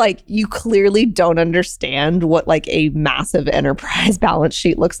just like, you clearly don't understand what like a massive enterprise balance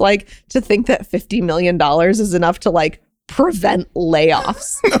sheet looks like to think that $50 million is enough to like prevent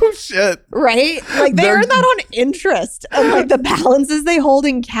layoffs. No shit. Right? Like they earn that on interest and like the balances they hold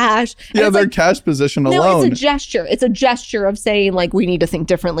in cash. Yeah, their like, cash position alone. No, it's a gesture. It's a gesture of saying like, we need to think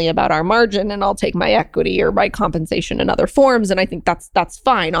differently about our margin and I'll take my equity or my compensation in other forms. And I think that's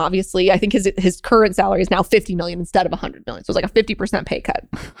fine. Obviously, I think his current salary is now $50 million instead of $100 million. So it's like a 50% pay cut.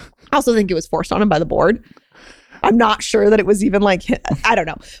 I also think it was forced on him by the board. I'm not sure that it was even like, I don't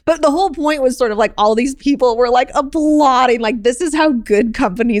know. But the whole point was sort of like all these people were like applauding, like, this is how good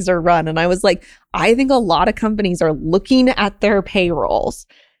companies are run. And I was like, I think a lot of companies are looking at their payrolls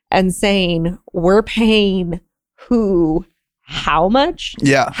and saying, we're paying who, how much?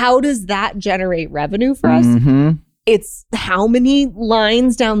 Yeah. How does that generate revenue for us? Mm-hmm. It's how many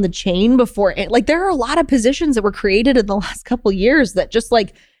lines down the chain before it. Like there are a lot of positions that were created in the last couple of years that just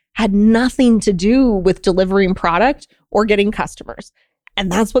like had nothing to do with delivering product or getting customers.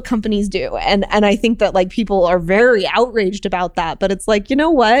 And that's what companies do. And I think that like people are very outraged about that. But it's like, you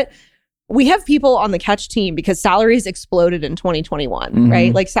know what? We have people on the Catch team because salaries exploded in 2021,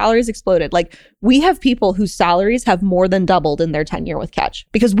 right? Like salaries exploded. Like we have people whose salaries have more than doubled in their tenure with Catch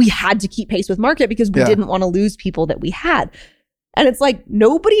because we had to keep pace with market because we didn't want to lose people that we had. And it's like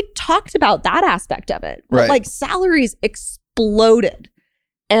nobody talked about that aspect of it. But like salaries exploded.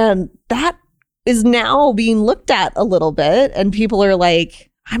 And that is now being looked at a little bit. And people are like,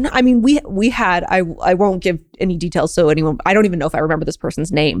 we had, I won't give any details so anyone, I don't even know if I remember this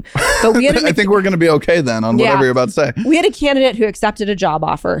person's name, but we had I think we're going to be okay then on whatever you're about to say. We had a candidate who accepted a job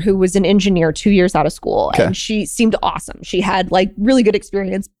offer who was an engineer 2 years out of school. And she seemed awesome. She had like really good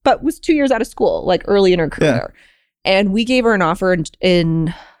experience, but was 2 years out of school, like early in her career. And we gave her an offer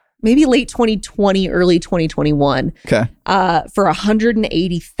in maybe late 2020, early 2021 for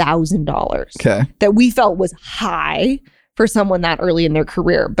 $180,000 that we felt was high for someone that early in their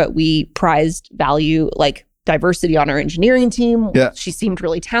career, but we prized value like diversity on our engineering team. She seemed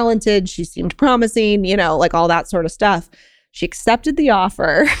really talented. She seemed promising, you know, like all that sort of stuff. She accepted the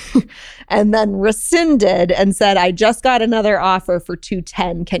offer and then rescinded and said, I just got another offer for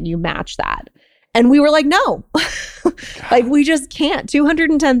 210. Can you match that? And we were like, no, like we just can't.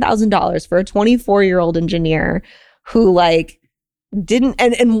 $210,000 for a 24-year-old engineer who like didn't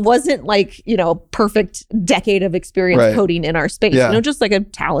and wasn't like, you know, perfect decade of experience coding in our space, you know, just like a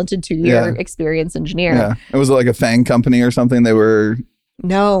talented 2-year experienced engineer. It was like a FANG company or something. They were.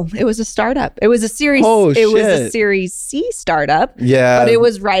 No, it was a startup. It was a series. Was a Series C startup. But it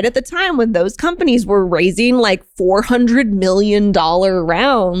was right at the time when those companies were raising like $400 million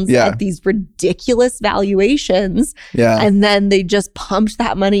rounds at these ridiculous valuations. And then they just pumped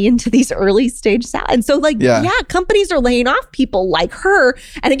that money into these early stage and so like companies are laying off people like her.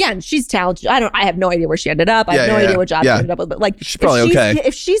 And again, she's talented. I have no idea where she ended up. I have no idea what job she ended up with. But like she's probably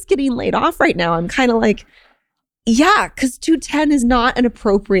if she's getting laid off right now, I'm kind of like, yeah, because 210 is not an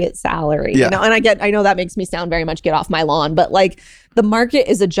appropriate salary, you know. And I know that makes me sound very much get off my lawn, but like the market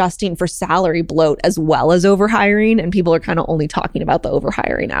is adjusting for salary bloat as well as overhiring, and people are kind of only talking about the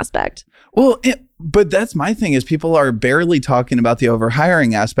overhiring aspect. Well, but that's my thing is people are barely talking about the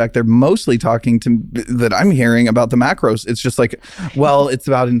overhiring aspect. They're mostly talking that I'm hearing about the macros. It's just like, well, it's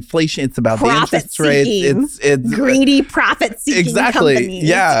about inflation. It's about the interest rates. It's greedy profit-seeking companies.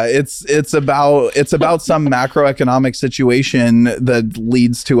 Yeah, it's about some macroeconomic situation that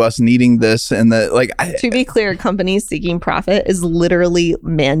leads to us needing this. And that, like, to be clear, companies seeking profit is literally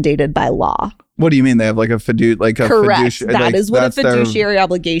mandated by law. What do you mean? They have like a fiduciary? Correct. That is what a fiduciary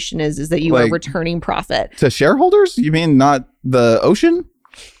obligation is that you are returning profit. To shareholders? You mean not the ocean?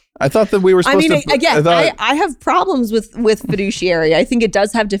 I thought that we were supposed to... Again, I have problems with fiduciary. I think it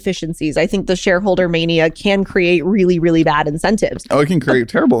does have deficiencies. I think the shareholder mania can create really, really bad incentives. Oh, it can create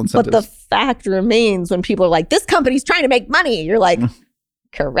terrible incentives. But the fact remains when people are like, this company's trying to make money. You're like...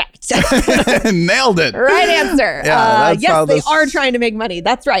 Correct. Nailed it. Right answer. Yes, they are trying to make money.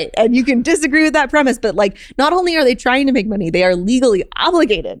 That's right. And you can disagree with that premise, but like, not only are they trying to make money, they are legally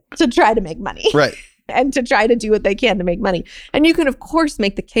obligated to try to make money. Right. And to try to do what they can to make money. And you can, of course,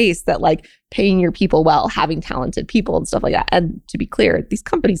 make the case that like paying your people well, having talented people and stuff like that. And to be clear, these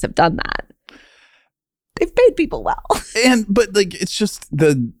companies have done that. They've paid people well. But like, it's just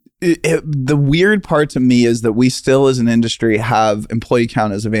the weird part to me is that we still as an industry have employee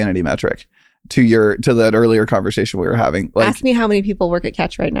count as a vanity metric to that earlier conversation we were having. Like, ask me how many people work at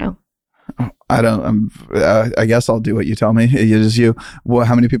Catch right now. I don't, I guess I'll do what you tell me. It is you. Well,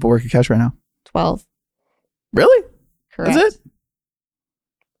 how many people work at Catch right now? 12. Really? Correct. Is it?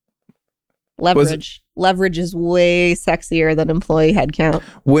 Leverage is way sexier than employee headcount.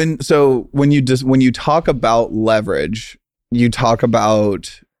 When you talk about leverage, you talk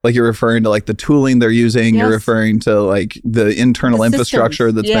about, like, you're referring to like the tooling they're using. Yes. You're referring to like the internal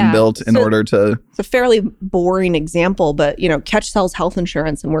infrastructure that's been built in order to. It's a fairly boring example, but you know, Catch sells health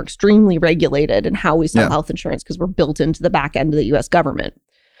insurance, and we're extremely regulated in how we sell health insurance because we're built into the back end of the U.S. government.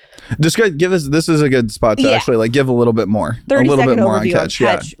 Just give us. This is a good spot to actually like give a little bit more. 30-second overview on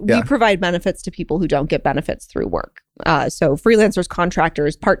Catch. We provide benefits to people who don't get benefits through work. So freelancers,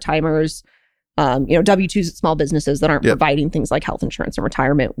 contractors, part-timers. W-2s, small businesses that aren't providing things like health insurance and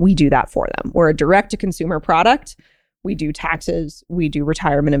retirement. We do that for them. We're a direct-to-consumer product. We do taxes, we do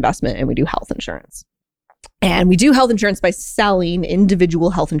retirement investment, and we do health insurance. And we do health insurance by selling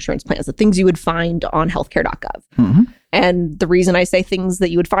individual health insurance plans, the things you would find on healthcare.gov. Mm-hmm. And the reason I say things that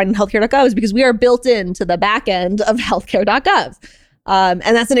you would find on healthcare.gov is because we are built into the back end of healthcare.gov. And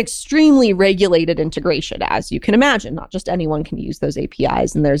that's an extremely regulated integration, as you can imagine. Not just anyone can use those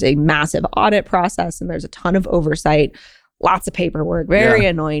APIs. And there's a massive audit process, and there's a ton of oversight. lots of paperwork, very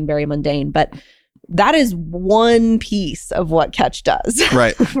annoying, very mundane. But that is one piece of what Catch does.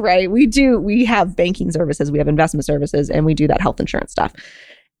 Right. Right. We have banking services, we have investment services, and we do that health insurance stuff.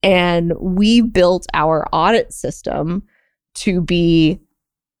 And we built our audit system to be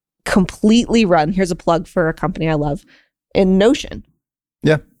completely run. Here's a plug for a company I love, in Notion.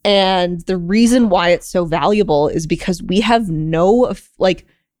 Yeah. And the reason why it's so valuable is because we have no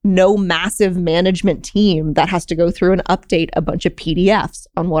massive management team that has to go through and update a bunch of PDFs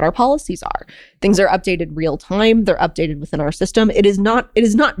on what our policies are. Things are updated real time. They're updated within our system. It is not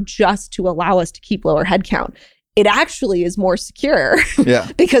just to allow us to keep lower headcount. It actually is more secure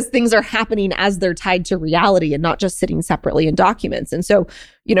because things are happening as they're tied to reality and not just sitting separately in documents. And so,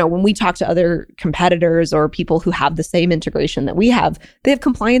 when we talk to other competitors or people who have the same integration that we have, they have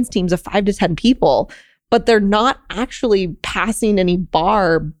compliance teams of 5 to 10 people, but they're not actually passing any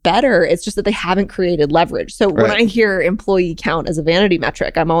bar better. It's just that they haven't created leverage. So when I hear employee count as a vanity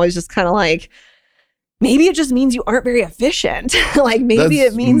metric, I'm always just kind of like, maybe it just means you aren't very efficient. Maybe That's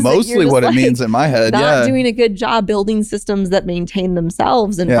it means mostly what it means in my head. Not doing a good job building systems that maintain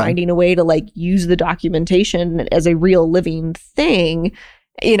themselves and finding a way to use the documentation as a real living thing.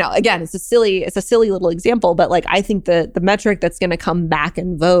 Again, it's a silly little example, but I think the metric that's going to come back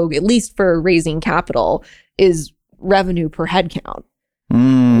in vogue, at least for raising capital, is revenue per head count.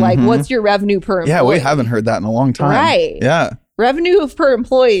 Mm-hmm. What's your revenue per employee? Yeah, we haven't heard that in a long time. Right. Yeah. Revenue per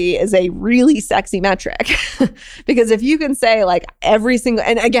employee is a really sexy metric because if you can say every single,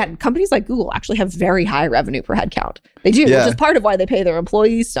 and again, companies like Google actually have very high revenue per head count. They do, which is part of why they pay their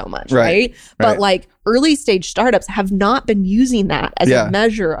employees so much, right? But early stage startups have not been using that as a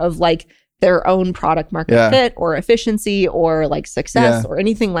measure of their own product market fit or efficiency or success or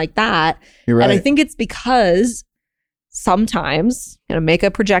anything like that. You're right. And I think it's because sometimes, make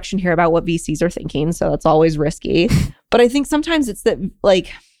a projection here about what VCs are thinking, so that's always risky. But I think sometimes it's that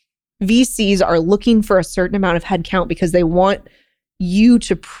VCs are looking for a certain amount of headcount because they want you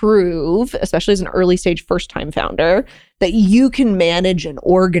to prove, especially as an early stage first time founder, that you can manage an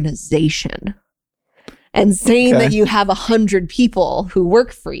organization. And saying that you have 100 people who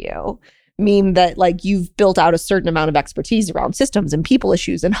work for you mean that you've built out a certain amount of expertise around systems and people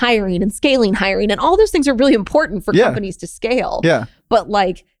issues and hiring and scaling hiring, and all those things are really important for companies to scale. Yeah. But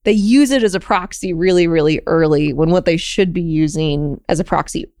they use it as a proxy really, really early, when what they should be using as a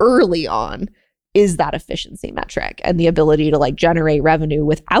proxy early on is that efficiency metric and the ability to generate revenue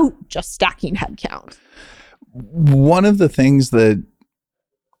without just stacking headcount. One of the things that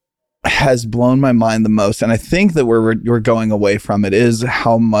has blown my mind the most, and I think that we're going away from it, is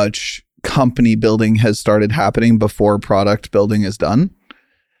how much company building has started happening before product building is done.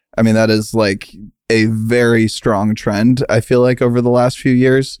 I mean, that is a very strong trend, I feel over the last few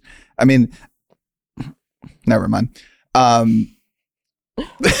years. I mean, never mind.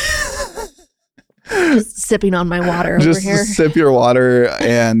 Just sipping on my water over here. Just sip your water,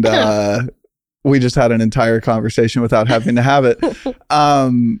 and we just had an entire conversation without having to have it.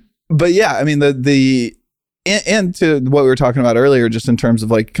 But yeah, I mean, and to what we were talking about earlier, just in terms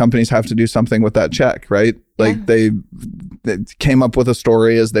of companies have to do something with that check, right? They came up with a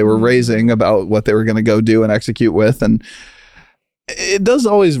story as they were raising about what they were going to go do and execute with. And it does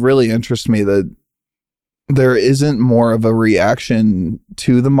always really interest me that there isn't more of a reaction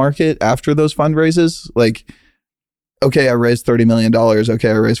to the market after those fundraises. Okay, I raised $30 million. Okay,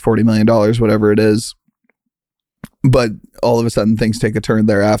 I raised $40 million, whatever it is. But all of a sudden things take a turn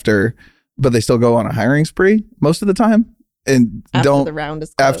thereafter. But they still go on a hiring spree most of the time, and after the round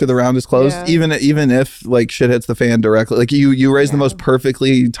is closed. Even if shit hits the fan directly, you raise the most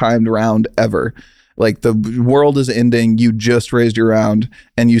perfectly timed round ever. The world is ending, you just raised your round,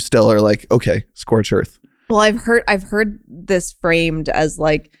 and you still are okay, scorch earth. Well, I've heard this framed as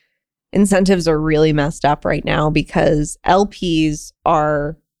incentives are really messed up right now because LPs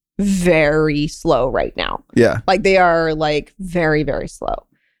are very slow right now. Yeah, they are very, very slow.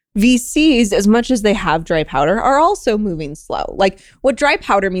 VCs, as much as they have dry powder, are also moving slow. What dry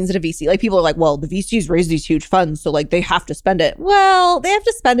powder means at a VC, people are well, the VCs raise these huge funds, so they have to spend it. Well, they have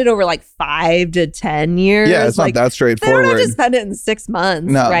to spend it over 5 to 10 years. Yeah, it's not that straightforward. They don't have to spend it in 6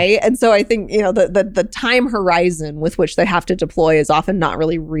 months, right? And so I think, the time horizon with which they have to deploy is often not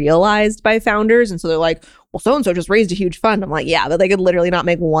really realized by founders. And so they're well, so-and-so just raised a huge fund. I'm yeah, but they could literally not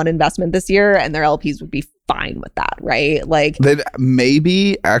make one investment this year and their LPs would be fine with that, right? They'd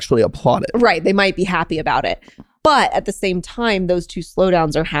maybe actually applaud it. Right. They might be happy about it. But at the same time, those two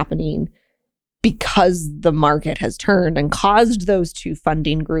slowdowns are happening because the market has turned and caused those two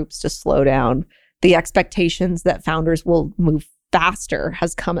funding groups to slow down. The expectations that founders will move faster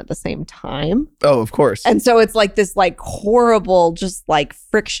has come at the same time. Oh, of course. And so it's like this like horrible, just like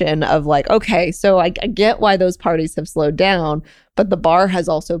friction of like, okay, so I get why those parties have slowed down, but the bar has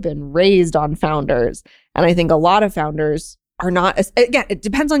also been raised on founders. And I think a lot of founders are not, again, it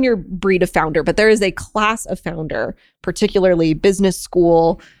depends on your breed of founder, but there is a class of founder, particularly business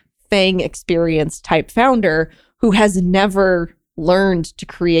school, FANG experience type founder who has never learned to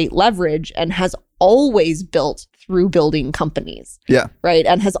create leverage and has always built through building companies. Yeah. Right.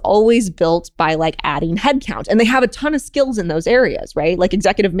 And has always built by like adding headcount. And they have a ton of skills in those areas, right? Like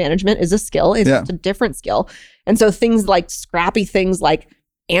executive management is a skill. It's just a different skill. And so things like scrappy things like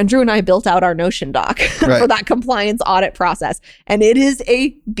Andrew and I built out our Notion doc for that compliance audit process. And it is a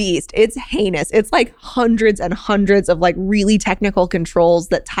beast. It's heinous. It's like hundreds and hundreds of like really technical controls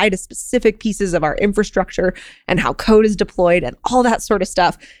that tie to specific pieces of our infrastructure and how code is deployed and all that sort of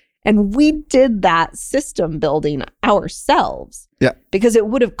stuff. And we did that system building ourselves. Yeah. Because it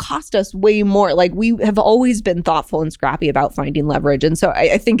would have cost us way more. Like we have always been thoughtful and scrappy about finding leverage. And so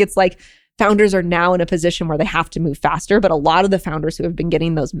I think it's like founders are now in a position where they have to move faster. But a lot of the founders who have been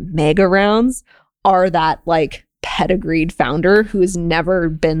getting those mega rounds are that like pedigreed founder who has never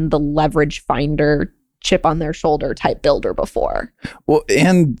been the leverage finder, chip on their shoulder type builder before. Well,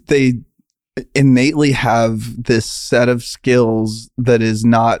 and they innately have this set of skills that is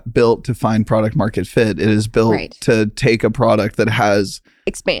not built to find product market fit. It is built to take a product that has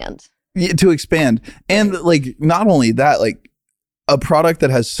expand. To expand. And like not only that, like a product that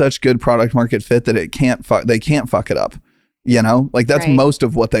has such good product market fit that it can't they can't fuck it up. You know? Like that's most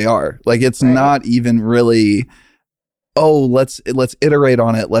of what they are. Like it's not even really let's iterate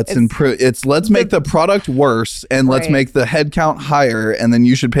on it. Let's improve. Let's make the product worse and let's make the headcount higher, and then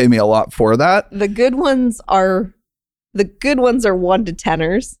you should pay me a lot for that. The good ones are 1 to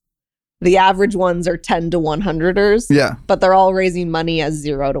 10ers. The average ones are 10 to 100ers. Yeah. But they're all raising money as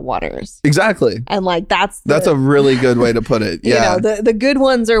 0 to 1ers. Exactly. And like that's a really good way to put it. Yeah. You know, the good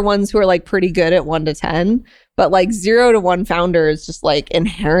ones are ones who are like pretty good at 1 to 10. But like 0 to 1 founders just like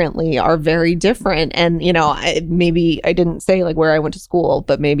inherently are very different. And, you know, maybe I didn't say like where I went to school,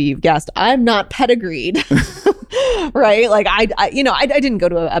 but maybe you've guessed I'm not pedigreed, right? Like I didn't go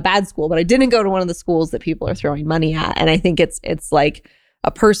to a bad school, but I didn't go to one of the schools that people are throwing money at. And I think it's like a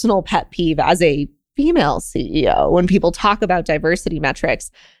personal pet peeve as a female CEO. When people talk about diversity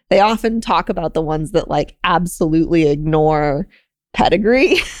metrics, they often talk about the ones that like absolutely ignore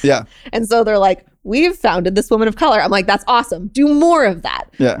pedigree. Yeah. And so they're like, we've founded this woman of color. I'm like, that's awesome. Do more of that.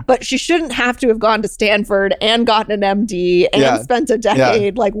 Yeah. But she shouldn't have to have gone to Stanford and gotten an MD and spent a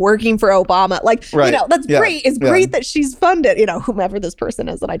decade like working for Obama. Like, you know, that's great. It's great that she's funded, you know, whomever this person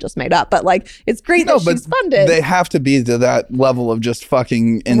is that I just made up. But like, it's great that she's funded. They have to be to that level of just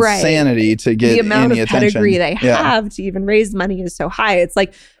fucking insanity to get the amount any of attention. pedigree they have to even raise money is so high. It's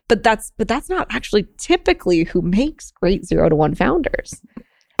like, but that's not actually typically who makes great 0 to 1 founders.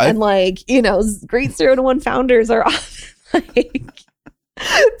 And like, you know, great 0 to 1 founders are often like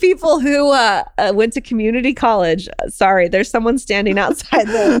people who went to community college. Sorry, there's someone standing outside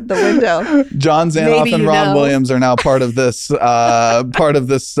the window. John Zanoff and Ron Williams are now part of this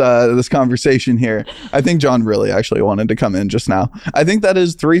this conversation here. I think John really actually wanted to come in just now. I think that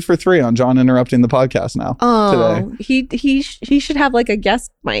is 3 for 3 on John interrupting the podcast now. Oh, today. He should have like a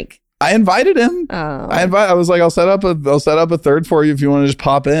guest mic. I invited him. I was like, I'll set up a third for you if you want to just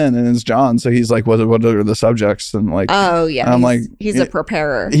pop in. And it's John. So he's like, what are the subjects? And like, oh yeah. And I'm like, he's a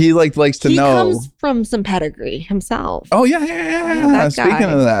preparer. He like likes to know. He comes from some pedigree himself. Oh yeah. Speaking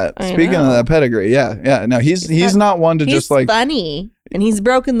of that pedigree. Yeah. No, he's not one to just like funny. And he's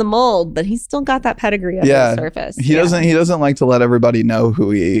broken the mold, but he's still got that pedigree under the surface. He doesn't like to let everybody know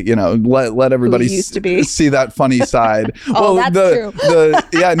who he, you know, let everybody used to be. See that funny side. That's true.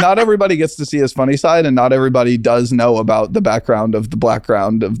 Not everybody gets to see his funny side, and not everybody does know about the background of the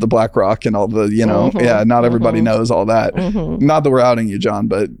BlackRock and all the, you know, not everybody knows all that. Not that we're outing you, John,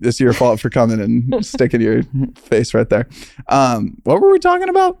 but it's your fault for coming and sticking your face right there. What were we talking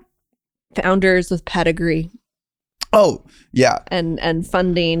about? Founders with pedigree. Oh, yeah. And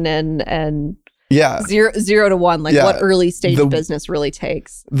funding and yeah. 0 to 1, like what early stage business really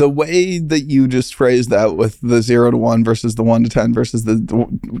takes. The way that you just phrased that with the 0 to 1 versus the 1 to 10 versus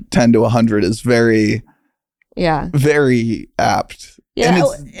the 10 to 100 is very very apt. Yeah.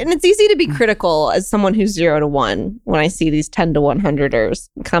 And it's easy to be critical as someone who's 0 to 1 when I see these 10 to 100ers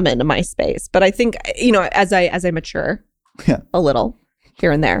come into my space. But I think, you know, as I mature a little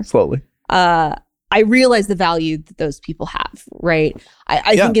here and there, slowly, I realize the value that those people have, right?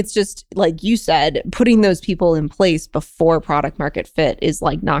 I think it's just, like you said, putting those people in place before product market fit is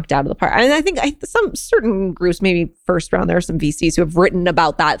like knocked out of the park. And I think some certain groups, maybe first round, there are some VCs who have written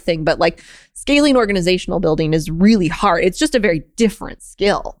about that thing, but like scaling organizational building is really hard. It's just a very different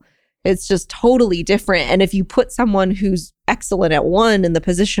skill. It's just totally different. And if you put someone who's excellent at one in the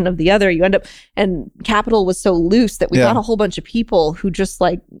position of the other, you end up, and capital was so loose that we got a whole bunch of people who just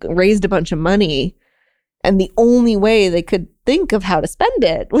like raised a bunch of money. And the only way they could think of how to spend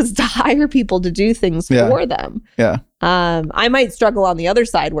it was to hire people to do things for them. Yeah. I might struggle on the other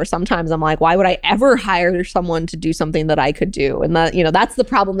side where sometimes I'm like, why would I ever hire someone to do something that I could do? And that, that's the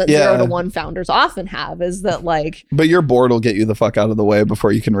problem that 0 to 1 founders often have, is that like. But your board will get you the fuck out of the way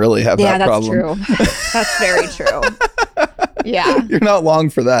before you can really have that problem. Yeah, that's true. That's very true. Yeah. You're not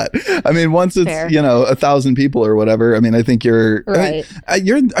long for that. I mean, once it's, 1,000 people or whatever, I mean, I think you're right.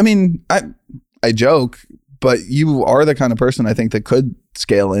 I joke, but you are the kind of person I think that could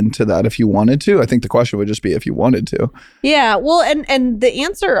scale into that if you wanted to. I think the question would just be if you wanted to. Yeah. Well, and the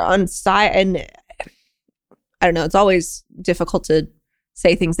answer on side, and I don't know, it's always difficult to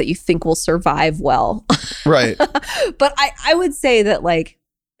say things that you think will survive well. Right. But I would say that like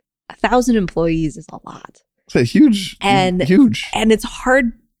 1,000 employees is a lot. It's a huge. And it's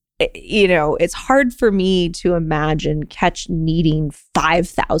hard. It's hard for me to imagine Catch needing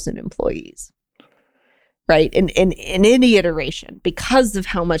 5,000 employees. Right. In any iteration, because of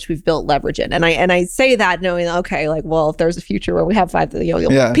how much we've built leverage in. And I say that knowing, okay, like, well, if there's a future where we have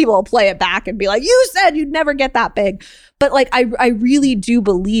 5,000, people will play it back and be like, you said you'd never get that big. But like, I really do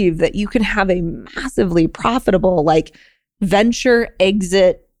believe that you can have a massively profitable, like, venture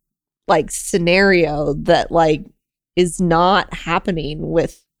exit, like, scenario that like is not happening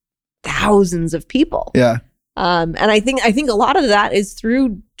with thousands of people. Yeah. And I think a lot of that is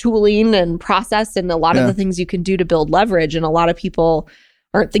through tooling and process and a lot of the things you can do to build leverage. And a lot of people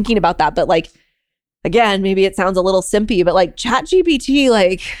aren't thinking about that. But like, again, maybe it sounds a little simpy, but like ChatGPT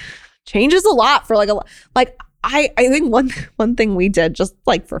like changes a lot for like I think one thing we did just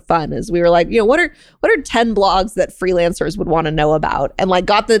like for fun is we were like, what are 10 blogs that freelancers would want to know about, and like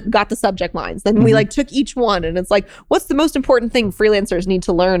got the subject lines. Then we like took each one and it's like, what's the most important thing freelancers need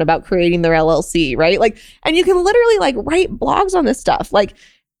to learn about creating their LLC, right? Like, and you can literally like write blogs on this stuff. Like,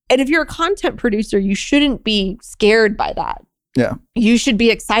 and if you're a content producer, you shouldn't be scared by that. Yeah. You should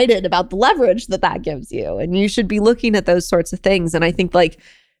be excited about the leverage that gives you, and you should be looking at those sorts of things. And I think like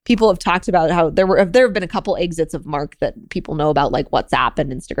people have talked about how there have been a couple exits of Mark that people know about, like WhatsApp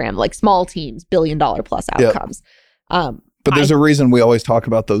and Instagram, like small teams, $1 billion plus outcomes. But there's a reason we always talk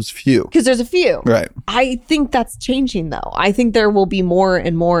about those few. Because there's a few. Right. I think that's changing though. I think there will be more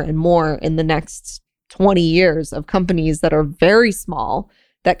and more and more in the next 20 years of companies that are very small,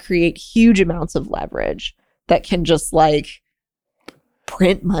 that create huge amounts of leverage, that can just like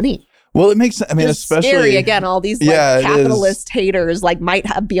print money. Well, it makes, I mean, it's especially scary. Again, all these like capitalist haters like might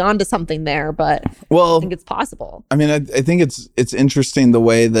have be onto something there, but I think it's possible. I mean, I think it's interesting the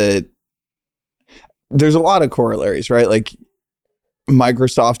way that there's a lot of corollaries, right? Like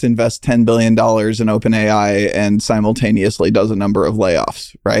Microsoft invests $10 billion in OpenAI and simultaneously does a number of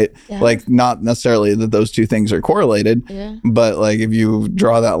layoffs, right? Yeah. Like not necessarily that those two things are correlated, but like if you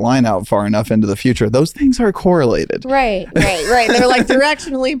draw that line out far enough into the future, those things are correlated. Right. They're like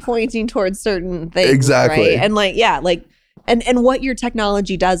directionally pointing towards certain things. Exactly. Right? And like, like, and what your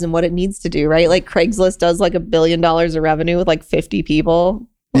technology does and what it needs to do, right? Like Craigslist does like $1 billion of revenue with like 50 people.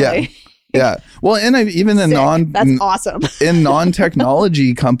 Like, yeah. Well, and even in that's awesome. In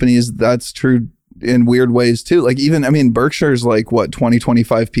non-technology companies, that's true in weird ways too. Like even, I mean, Berkshire's like what,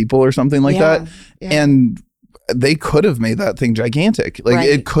 25 people or something like that. Yeah. And they could have made that thing gigantic. Like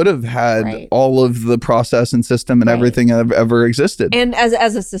it could have had all of the process and system and everything that ever existed. And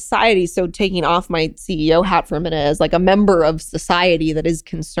as a society, so taking off my CEO hat for a minute, as like a member of society that is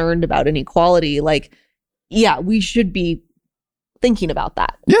concerned about inequality, like, we should be thinking about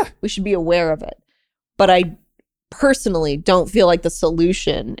that. Yeah. We should be aware of it. But I personally don't feel like the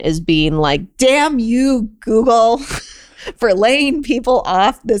solution is being like, damn you, Google, for laying people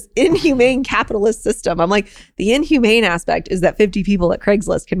off this inhumane capitalist system. I'm like, the inhumane aspect is that 50 people at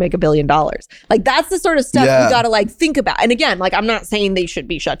Craigslist can make $1 billion. Like that's the sort of stuff we got to like think about. And again, like I'm not saying they should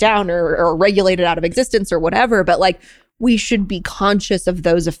be shut down or regulated out of existence or whatever, but like we should be conscious of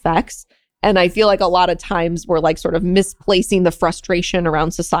those effects. And I feel like a lot of times we're like sort of misplacing the frustration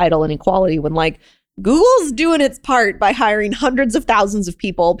around societal inequality when like Google's doing its part by hiring hundreds of thousands of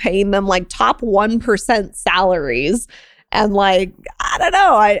people, paying them like top 1% salaries And like, I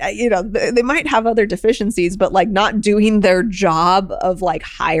don't know, they might have other deficiencies, but like not doing their job of like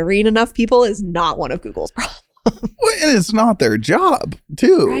hiring enough people is not one of Google's problems. Well, and it's not their job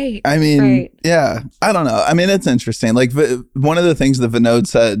too. Right. I mean, right. yeah, I don't know. I mean, it's interesting. Like one of the things that Vinod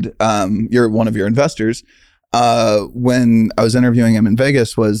said, you're one of your investors, when I was interviewing him in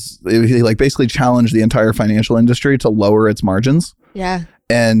Vegas was he like basically challenged the entire financial industry to lower its margins. Yeah.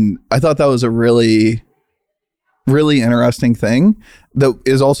 And I thought that was a really, really interesting thing that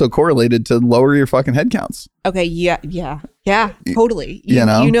is also correlated to lower your fucking headcounts. Okay. Yeah. Totally.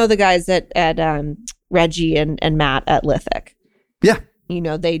 You know the guys at Reggie and Matt at Lithic. Yeah.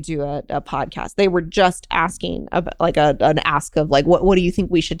 They do a podcast. They were just asking about like an ask of like, what do you think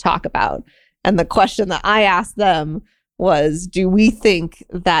we should talk about? And the question that I asked them was, do we think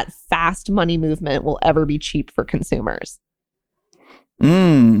that fast money movement will ever be cheap for consumers?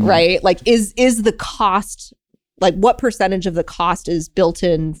 Right? Like, is the cost, like what percentage of the cost is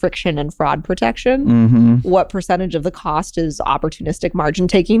built-in friction and fraud protection? What percentage of the cost is opportunistic margin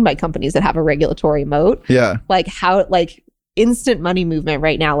taking by companies that have a regulatory moat? Yeah. Like how, like instant money movement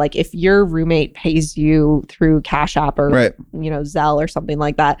right now, like if your roommate pays you through Cash App or, Zelle or something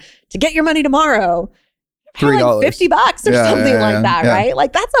like that to get your money tomorrow, $3, like $50 or something like that, right?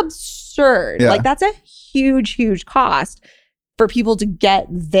 Like that's absurd. Yeah. Like that's a huge, huge cost for people to get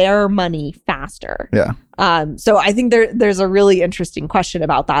their money faster. Yeah. So I think there's a really interesting question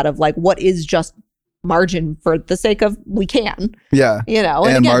about that of like, what is just margin for the sake of we can? Yeah. And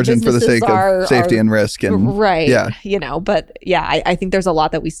again, margin for the sake of safety and risk. And right. Yeah. But yeah, I think there's a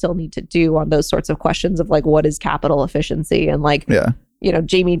lot that we still need to do on those sorts of questions of like, what is capital efficiency? And like,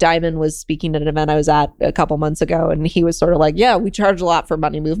 Jamie Dimon was speaking at an event I was at a couple months ago, and he was sort of like, yeah, we charge a lot for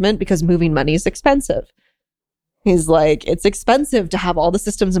money movement because moving money is expensive. He's like, it's expensive to have all the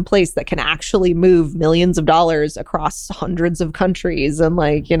systems in place that can actually move millions of dollars across hundreds of countries. And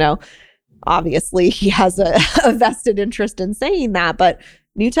like, obviously he has a vested interest in saying that, but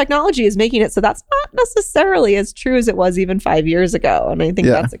new technology is making it so that's not necessarily as true as it was even 5 years ago. And I think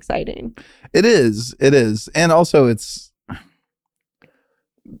that's exciting. It is. And also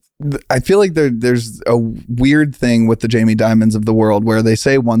I feel like there's a weird thing with the Jamie Dimons of the world where they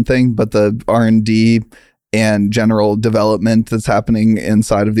say one thing, but the R&D and general development that's happening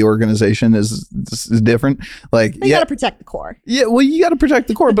inside of the organization is different. Like, you gotta protect the core. Yeah, well, you gotta protect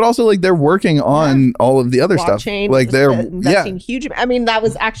the core, but also like they're working on all of the other blockchain, stuff. Like they're investing huge. I mean, that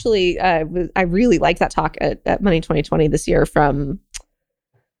was actually I really liked that talk at Money 2020 this year from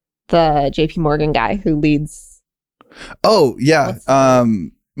the JP Morgan guy who leads. Oh yeah.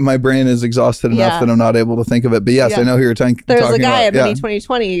 My brain is exhausted enough that I'm not able to think of it. But yes, I know who you're talking about. There's a guy at Money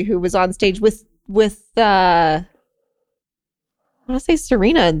 2020 who was on stage with I want to say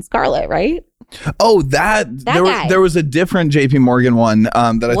Serena and Scarlett, right? Oh, that there was a different JP Morgan one that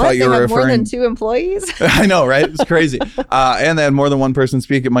I thought you were referring. More than 2 employees. I know, right? It's crazy. And they had more than one person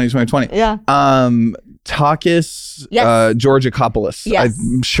speak at Money 2020. Yeah. Takis Georgakopoulos. Yes.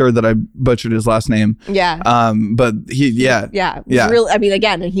 I'm sure that I butchered his last name. Yeah. But he, yeah. Really, I mean,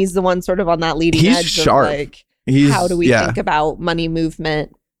 again, and he's the one sort of on that leading edge. He's sharp. Of like, how do we think about money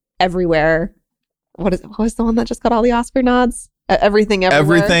movement everywhere? What was the one that just got all the Oscar nods? Everything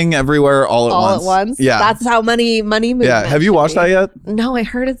everywhere all at once. Yeah, that's how money movement. Yeah, have you watched that yet? No, I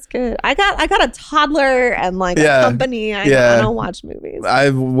heard it's good. I got a toddler and like a company. I don't watch movies.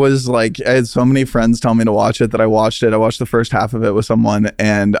 I had so many friends tell me to watch it that I watched it. I watched the first half of it with someone,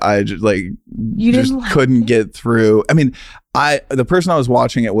 and I just couldn't get through. I mean, the person I was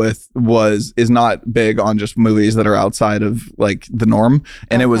watching it with is not big on just movies that are outside of like the norm,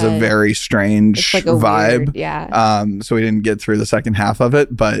 and it was a very strange vibe. Weird, so we didn't get through the second half of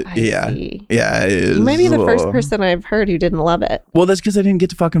it, but it is. You might be the first person I've heard who didn't love it. Well, that's because I didn't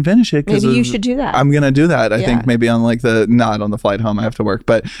get to fucking finish it. Maybe you should do that. I'm gonna do that. I think maybe on like not on the flight home. I have to work,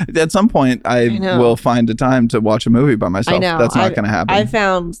 but at some point I will find a time to watch a movie by myself. I know. That's not gonna happen. I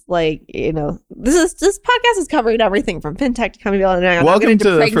found this podcast is covering everything from fintech to comedy. Welcome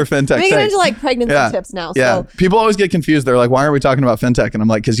to For Fintech. I'm getting into like pregnancy tips now. Yeah. So. People always get confused. They're like, why aren't we talking about fintech? And I'm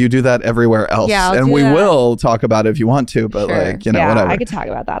like, because you do that everywhere else. Yeah, and we will talk about it if you want to, but whatever. I could talk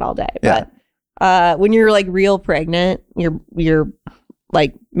about that all day. But when you're like real pregnant, you're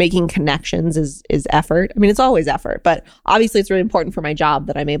like making connections is effort. I mean, it's always effort, but obviously it's really important for my job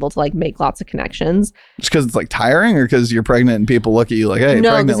that I'm able to like make lots of connections. Just because it's like tiring, or because you're pregnant and people look at you like, hey,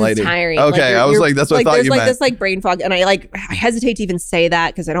 pregnant lady. It's tiring. Okay, I was like, that's what I thought you meant. There's like this like brain fog, and I hesitate to even say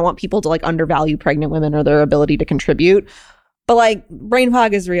that because I don't want people to like undervalue pregnant women or their ability to contribute. But like brain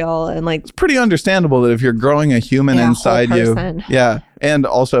fog is real, and like it's pretty understandable that if you're growing a human inside you, and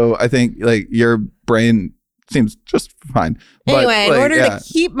also I think like your brain seems just fine. Anyway, But, in order yeah. to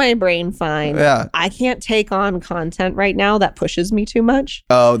keep my brain fine, Yeah. I can't take on content right now that pushes me too much.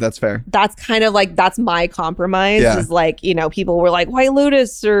 Oh, that's fair. That's kind of like, that's my compromise. Yeah. Is like, you know, people were like White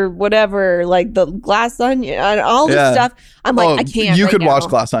Lotus or whatever, like the Glass Onion and all this Yeah. stuff. I'm like, I can't. You right could now. watch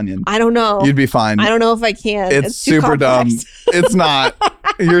Glass Onion. I don't know. You'd be fine. I don't know if I can. It's too super complex. dumb. It's not.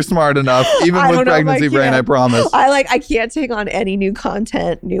 You're smart enough. Even I with don't know if I pregnancy brain, can. I promise. I can't take on any new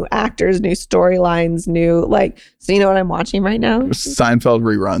content, new actors, new storylines, new so you know what I'm watching right now? Seinfeld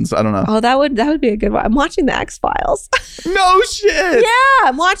reruns. I don't know. Oh, that would be a good one. I'm watching the X-Files. No shit. Yeah,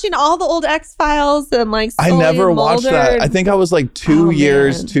 I'm watching all the old X-Files and I Scully never and watched Mulder. that. I think I was like 2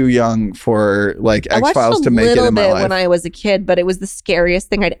 years man. too young for like I watched X-Files a to make it little in my bit life. when I was a kid, but it was the scariest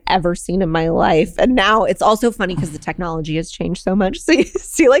thing I'd ever seen in my life. And now it's also funny because the technology has changed so much. So you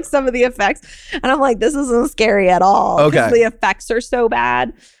see like some of the effects, and I'm like, this isn't scary at all. 'Cause Okay. the effects are so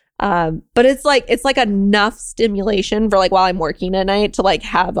bad. But it's like enough stimulation for like while I'm working at night to like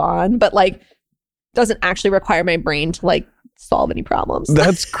have on, but like doesn't actually require my brain to like solve any problems.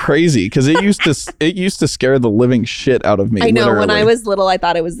 That's crazy because it used to scare the living shit out of me. I know when literally. I was little, I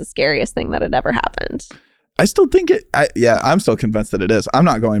thought it was the scariest thing that had ever happened. I still think it. I'm still convinced that it is. I'm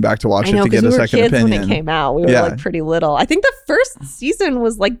not going back to watch I know it to because get we a were second kids opinion. when it came out. We were Yeah. like pretty little. I think the first season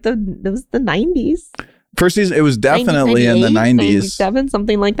was like it was the 90s. First season, it was definitely in the 98, 90s. 97,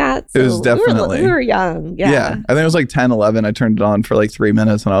 something like that. It was definitely. We were young. Yeah. I think it was like 10, 11. I turned it on for like 3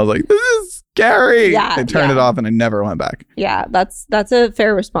 minutes and I was like, this is scary. Yeah, I turned yeah. it off and I never went back. Yeah, that's a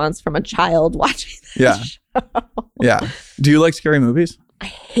fair response from a child watching this Yeah. show. Yeah. Do you like scary movies? I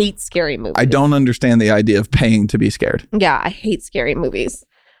hate scary movies. I don't understand the idea of paying to be scared. Yeah, I hate scary movies.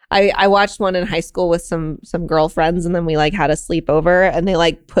 I watched one in high school with some girlfriends, and then we like had a sleepover, and they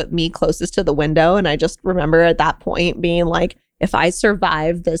like put me closest to the window, and I just remember at that point being like, if I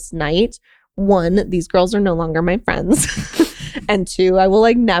survive this night, 1, these girls are no longer my friends. And 2, I will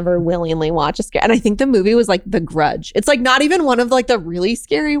like never willingly watch a scare. And I think the movie was like The Grudge. It's like not even one of like the really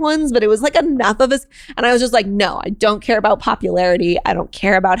scary ones, but it was like enough of us. And I was just like, no, I don't care about popularity. I don't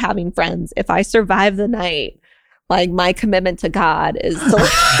care about having friends. If I survive the night, like my commitment to God is to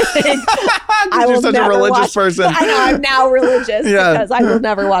I You're will such a never religious watch, person. I know I'm now religious Yeah. because I will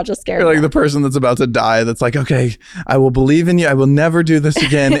never watch a scary You're like movie. the person that's about to die that's like, okay, I will believe in you. I will never do this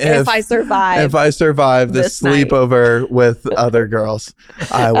again if I survive if I survive this this night. sleepover with other girls.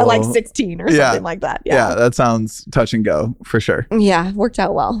 I will. at like 16 or Yeah. something like that. Yeah, Yeah. that sounds touch and go for sure. Yeah, worked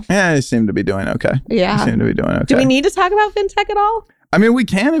out well. Yeah, you seem to be doing okay. You Yeah. seem to be doing okay. Do we need to talk about fintech at all? I mean, we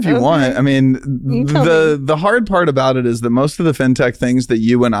can if you Okay. want. I mean, You tell the hard part about it is that most of the fintech things that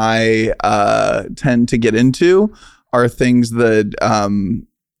you and I tend to get into are things that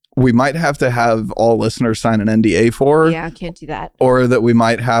we might have to have all listeners sign an NDA for. Yeah, I can't do that. Or that we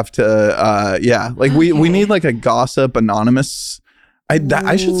might have to, we Okay. need like a gossip anonymous.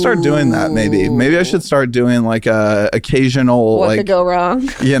 I should start doing that. Maybe I should start doing like a occasional What like could go wrong?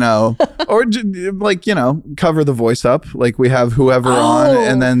 or like cover the voice up. Like we have whoever on,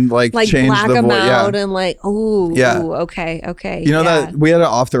 and then like change black the them voice. out Yeah, and like, oh, Yeah. okay. that we had an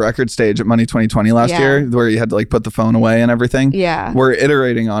off the record stage at Money 2020 last Yeah. year where you had to like put the phone away and everything. Yeah. We're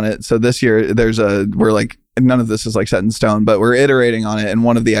iterating on it. So this year we're like, none of this is like set in stone, but we're iterating on it. And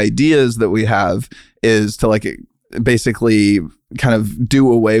one of the ideas that we have is to like basically kind of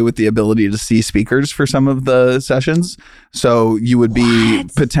do away with the ability to see speakers for some of the sessions. So you would be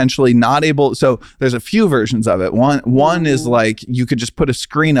What? potentially not able. So there's a few versions of it. One is like you could just put a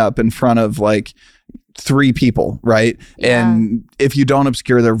screen up in front of like 3 people, right? Yeah. And if you don't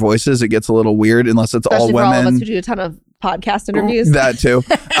obscure their voices, it gets a little weird unless it's Especially all for all of us women. who do a ton of podcast interviews. That too.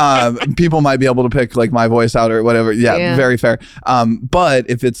 People might be able to pick like my voice out or whatever. Yeah. Very fair. But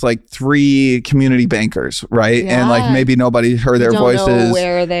if it's like 3 community bankers, right? And like Yeah. maybe nobody heard their You don't know voices.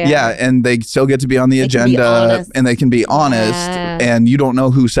 where they are. Yeah, and they still get to be on the They can be agenda honest. and they can be honest Yeah. and you don't know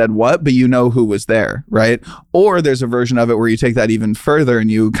who said what, but you know who was there, right? Or there's a version of it where you take that even further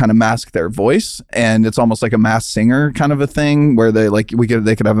and you kind of mask their voice and it's almost like a masked singer kind of a thing where they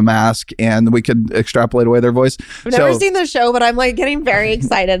could have a mask and we could extrapolate away their voice. I've never seen the show, but I'm like getting very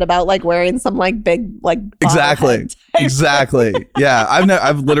excited about like wearing some like big like Exactly. Exactly. Yeah.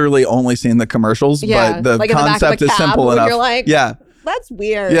 I've literally only seen the commercials, Yeah, but the like in the back of concept a is cab simple when enough. you're like, yeah. That's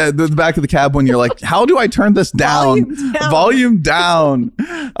weird. Yeah. The back of the cab when you're like, how do I turn this down? Volume down. Volume down.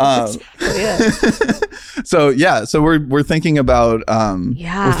 Yeah. So we're thinking about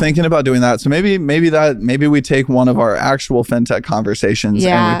we're thinking about doing that. So maybe we take one of our actual fintech conversations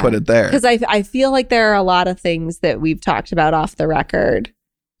and we put it there. Because I feel like there are a lot of things that we've talked about off the record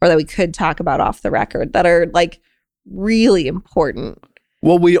or that we could talk about off the record that are like really important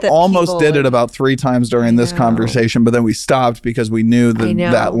Well, we that almost people did it would- about 3 times during this know. conversation, but then we stopped because we knew I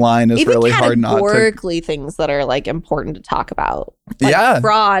know. that line is Even really hard not to. categorically things that are like important to talk about. Like Yeah.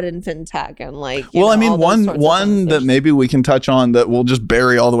 fraud and fintech and like, you Well, know, I mean, all those sorts of one that conversations. maybe we can touch on that we'll just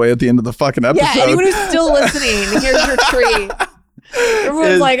bury all the way at the end of the fucking episode. Yeah, anyone who's still listening, here's your treat.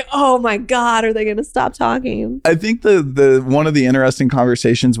 Everyone's is- like, oh my God, are they going to stop talking? I think the one of the interesting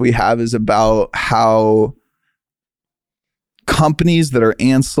conversations we have is about how companies that are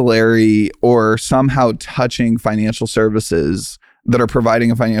ancillary or somehow touching financial services that are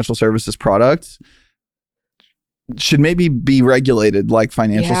providing a financial services product should maybe be regulated like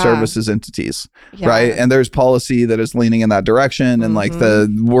financial Yeah. services entities, Yeah. right? And there's policy that is leaning in that direction, and like the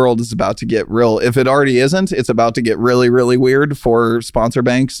world is about to get real. If it already isn't, it's about to get really, really weird for sponsor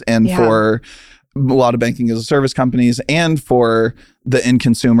banks and Yeah. for a lot of banking as a service companies and for the end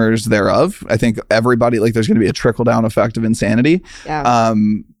consumers thereof. I think everybody, like, there's going to be a trickle down effect of insanity. Yeah.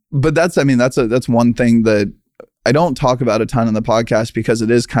 But that's one thing that I don't talk about a ton in the podcast because it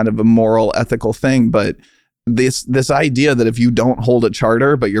is kind of a moral, ethical thing. But this idea that if you don't hold a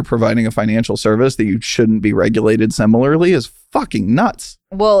charter, but you're providing a financial service, that you shouldn't be regulated similarly is fucking nuts.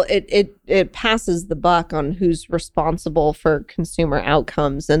 Well, it passes the buck on who's responsible for consumer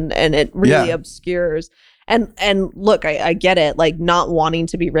outcomes, and it really Yeah. obscures. And look, I get it. Like, not wanting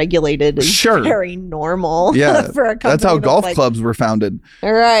to be regulated is Sure. very normal. Yeah, for a company that's how golf like, clubs were founded.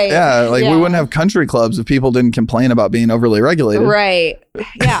 Right. Yeah, like we wouldn't have country clubs if people didn't complain about being overly regulated. Right.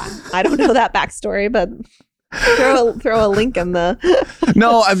 Yeah. I don't know that backstory, but throw a link in the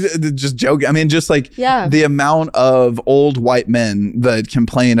No, I'm just joking. I mean, just like Yeah. the amount of old white men that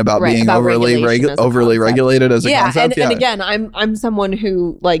complain about Right, being about overly regulation as a overly concept. regulated as a concept. And again, I'm someone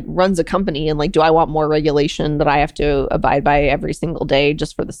who like runs a company, and like, do I want more regulation that I have to abide by every single day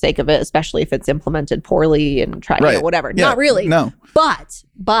just for the sake of it, especially if it's implemented poorly and Right. whatever. Yeah. Not really. No. But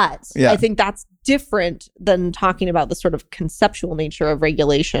Yeah. I think that's different than talking about the sort of conceptual nature of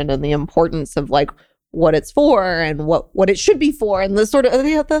regulation and the importance of like what it's for and what it should be for, and the sort of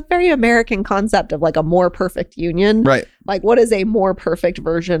the very American concept of like a more perfect union. Right. Like, what is a more perfect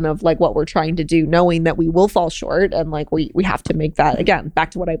version of like what we're trying to do, knowing that we will fall short, and like we have to make that, again,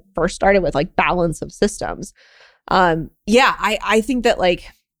 back to what I first started with, like balance of systems. I think that like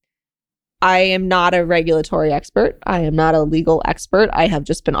I am not a regulatory expert. I am not a legal expert. I have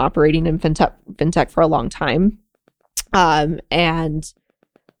just been operating in fintech for a long time. And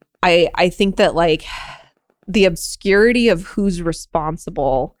I think that like the obscurity of who's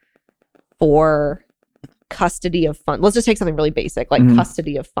responsible for custody of funds. Let's just take something really basic, like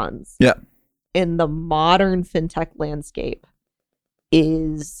custody of funds. Yeah. In the modern fintech landscape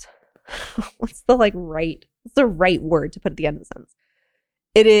is what's the right word to put at the end of the sentence?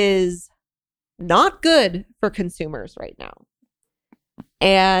 It is not good for consumers right now.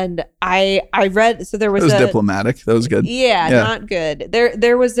 And I read, so there was It was diplomatic. That was good. Yeah, Yeah. not good.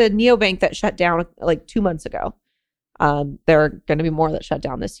 There was a neobank that shut down like 2 months ago. There are going to be more that shut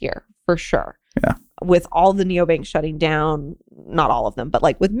down this year for sure. Yeah. With all the neobanks shutting down, not all of them, but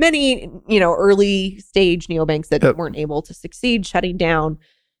like with many, early stage neobanks that Yep. weren't able to succeed shutting down,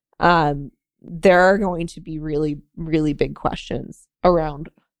 there are going to be really, really big questions around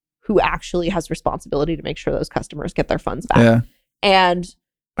who actually has responsibility to make sure those customers get their funds back. Yeah. And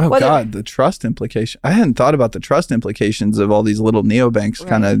Oh whether- God, the trust implication. I hadn't thought about the trust implications of all these little neobanks.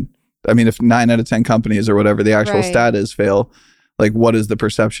 Kind of. I mean, if 9 out of 10 companies or whatever the actual Right. stat is fail, like what is the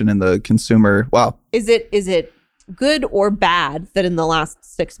perception in the consumer? Wow. Is it good or bad that in the last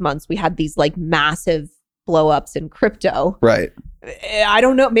 6 months we had these like massive blow ups in crypto? Right. I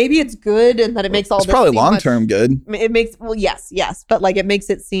don't know. Maybe it's good and that it makes all It's this probably seem long much- term good. It makes, well, yes, but like it makes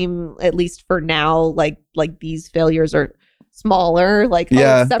it seem, at least for now, like these failures are smaller, like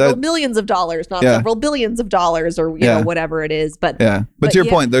Yeah, several that- millions of dollars, not Yeah. several billions of dollars, or you Yeah. know, whatever it is. But Yeah. But But to your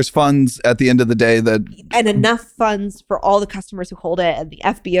yeah. point, there's funds at the end of the day that and enough funds for all the customers who hold it, and the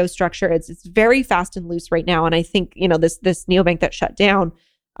FBO structure, it's very fast and loose right now. And I think, this neobank that shut down,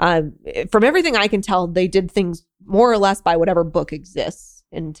 from everything I can tell, they did things more or less by whatever book exists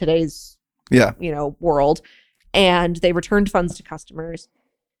in today's yeah. world, and they returned funds to customers.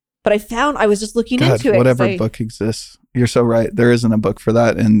 But I was just looking God, into it. 'cause whatever book exists. You're so right. There isn't a book for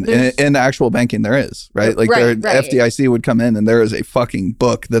that. And There's- in actual banking, there is, right? Like Right, there, right. FDIC would come in and there is a fucking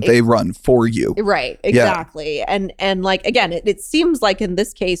book that they run for you. Right, exactly. And like, again, it seems like in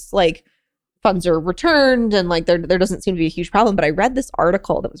this case, like funds are returned and like there doesn't seem to be a huge problem. But I read this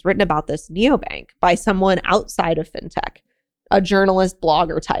article that was written about this neobank by someone outside of fintech, a journalist,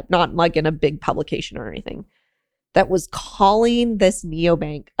 blogger type, not like in a big publication or anything, that was calling this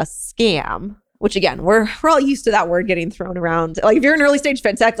neobank a scam which again, we're all used to that word getting thrown around. Like if you're an early stage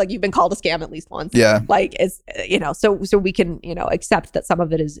fintech, like you've been called a scam at least once. Yeah. Like it's, so we can, accept that some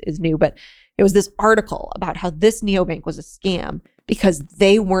of it is new, but it was this article about how this neobank was a scam because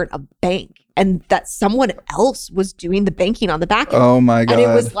they weren't a bank and that someone else was doing the banking on the back end. Oh my God. And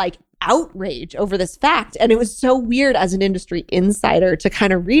it was like outrage over this fact. And it was so weird as an industry insider to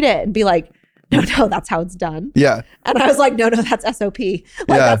kind of read it and be like, no, that's how it's done. Yeah. And I was like, no, that's SOP. Like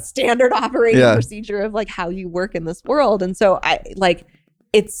that's standard operating procedure of like how you work in this world. And so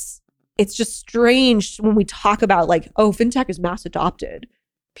it's just strange when we talk about like, oh, fintech is mass adopted.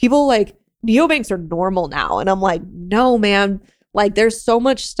 People like neobanks are normal now. And I'm like, no, man, like there's so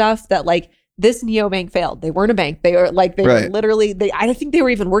much stuff that like this neobank failed. They weren't a bank. They were like, were literally, I think they were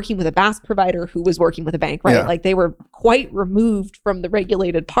even working with a BaaS provider who was working with a bank, right? Yeah. Like they were quite removed from the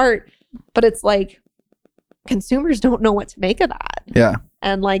regulated part. But it's like consumers don't know what to make of that. Yeah.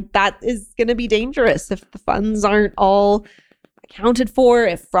 And like that is going to be dangerous if the funds aren't all accounted for,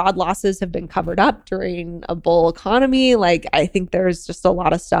 if fraud losses have been covered up during a bull economy. Like I think there's just a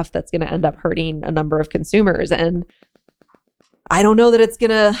lot of stuff that's going to end up hurting a number of consumers. And I don't know that it's going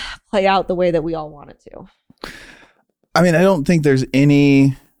to play out the way that we all want it to. I mean, I don't think there's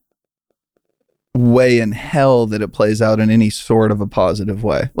any way in hell that it plays out in any sort of a positive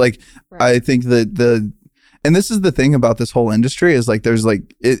way. Like, right. I think that and this is the thing about this whole industry is like, there's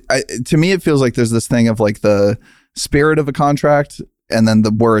like, to me, it feels like there's this thing of like the spirit of a contract and then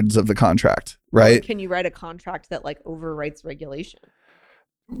the words of the contract, right? Can you write a contract that like overwrites regulation?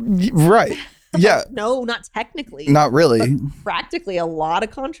 Right. Yeah. No, not technically. Not really. Practically, a lot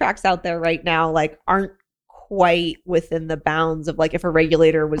of contracts out there right now like aren't quite within the bounds of like if a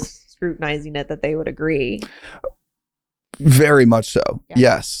regulator was scrutinizing it that they would agree. Very much so. Yeah.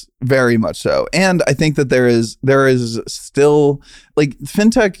 Yes, very much so. And I think that there is still like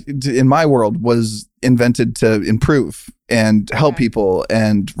fintech in my world was invented to improve and help people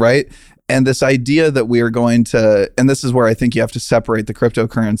and right. And this idea that we are going to, and this is where I think you have to separate the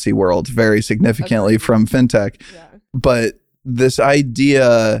cryptocurrency world very significantly from fintech. Yeah. But this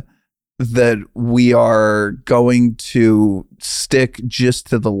idea that we are going to stick just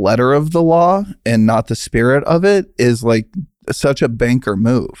to the letter of the law and not the spirit of it is like such a banker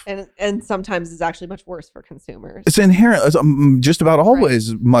move. And sometimes it's actually much worse for consumers. It's inherent. It's just about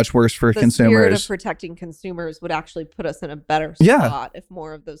always much worse for consumers. The spirit of protecting consumers would actually put us in a better spot if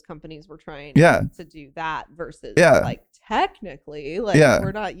more of those companies were trying to do that versus like technically like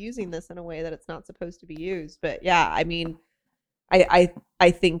we're not using this in a way that it's not supposed to be used. But yeah, I mean, I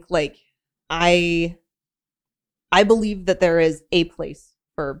think like I believe that there is a place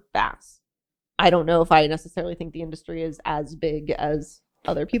for BaaS. I don't know if I necessarily think the industry is as big as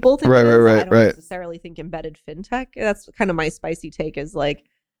other people think. Right. I don't necessarily think embedded fintech. That's kind of my spicy take is like,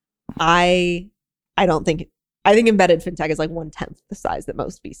 I think embedded fintech is like 1/10 the size that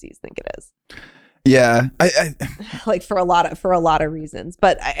most VCs think it is. Yeah. I like for a lot of reasons,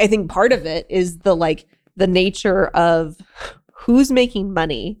 but I think part of it is the nature of who's making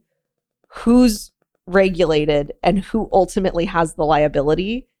money, who's regulated, and who ultimately has the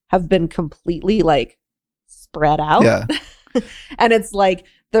liability have been completely like spread out. Yeah. And it's like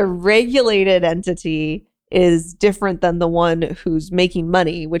the regulated entity is different than the one who's making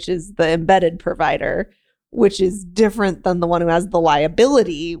money, which is the embedded provider, which is different than the one who has the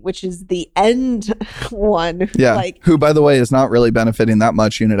liability, which is the end one. Yeah. Who, by the way, is not really benefiting that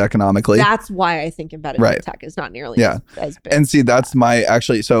much unit economically. That's why I think embedded tech is not nearly as big. And see, that's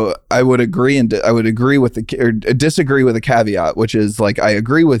so I would agree disagree with the caveat, which is like, I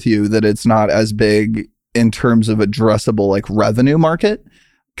agree with you that it's not as big in terms of addressable like revenue market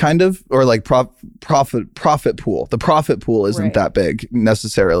kind of, or like profit pool. The profit pool isn't that big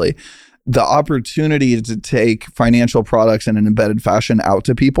necessarily. The opportunity to take financial products in an embedded fashion out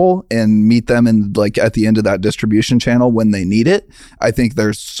to people and meet them in like at the end of that distribution channel when they need it. I think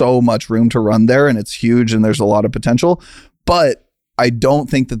there's so much room to run there and it's huge and there's a lot of potential, but I don't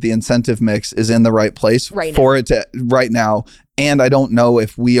think that the incentive mix is in the right place right now. And I don't know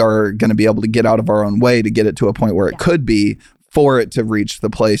if we are going to be able to get out of our own way to get it to a point where it could be for it to reach the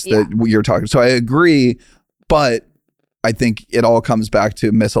place that you're talking. So I agree, but I think it all comes back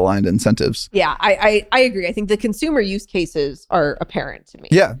to misaligned incentives. Yeah, I agree. I think the consumer use cases are apparent to me.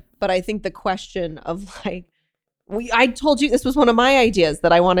 Yeah. But I think the question of like, I told you this was one of my ideas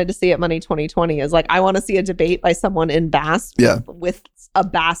that I wanted to see at Money 2020 is like, I want to see a debate by someone in BaaS with a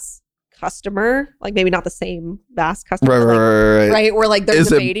BaaS customer, like maybe not the same BaaS customer. Right. Where like they're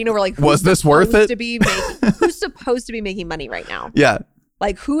debating over like, was this worth it? Who's supposed to be making money right now? Yeah.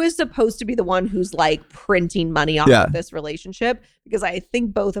 Like, who is supposed to be the one who's like printing money off of this relationship? Because I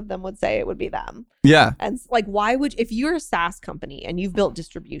think both of them would say it would be them. Yeah. And like, why would, if you're a SaaS company and you've built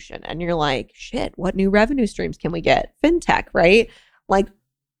distribution and you're like, shit, what new revenue streams can we get? FinTech, right? Like,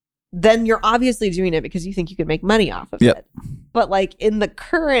 then you're obviously doing it because you think you could make money off of it. But like in the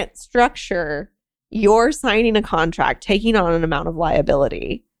current structure, you're signing a contract, taking on an amount of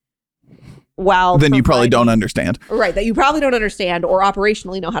liability. While then you probably don't understand. Right. That you probably don't understand or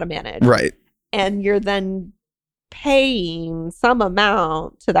operationally know how to manage. Right. And you're then paying some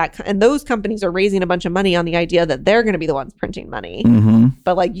amount to that. And those companies are raising a bunch of money on the idea that they're going to be the ones printing money. Mm-hmm.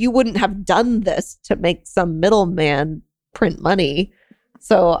 But like, you wouldn't have done this to make some middleman print money.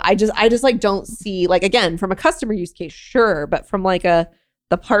 So I just like don't see, like, again, from a customer use case, sure, but from like the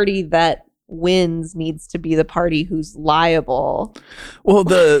party that wins needs to be the party who's liable. Well,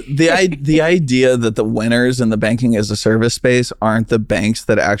 the idea that the winners in the banking as a service space aren't the banks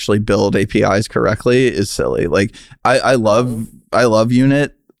that actually build APIs correctly is silly. Like I love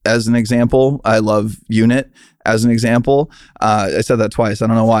Unit as an example. I love Unit as an example. I said that twice. I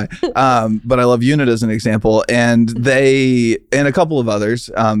don't know why. But I love Unit as an example, and they, and a couple of others,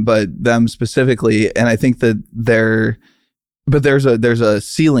 but them specifically. And I think that there's a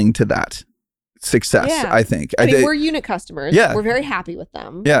ceiling to that success. Yeah. I think. I mean, we're Unit customers. Yeah. We're very happy with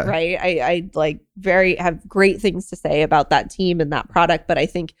them. Yeah. Right. I like have great things to say about that team and that product. But I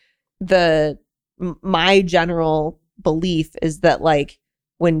think my general belief is that like,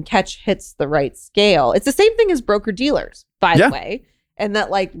 when Catch hits the right scale, it's the same thing as broker dealers, by the way. And that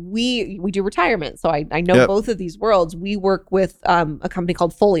like we do retirement. So I know both of these worlds. We work with a company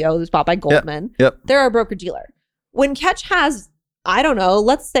called Folio that's bought by Goldman. They're our broker dealer. When Catch has, I don't know,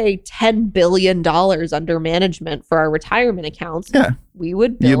 let's say $10 billion under management for our retirement accounts, we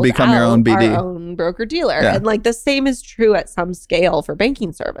would build become your own BD. Our own broker dealer. And like the same is true at some scale for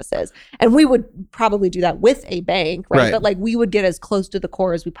banking services. And we would probably do that with a bank, right? But like we would get as close to the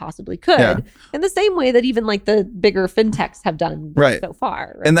core as we possibly could in the same way that even like the bigger fintechs have done so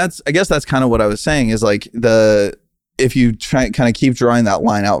far. Right? And I guess that's kind of what I was saying is like if you try kind of keep drawing that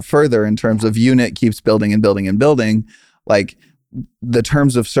line out further in terms of Unit keeps building and building and building, like the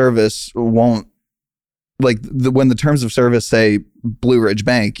terms of service won't, like when the terms of service say Blue Ridge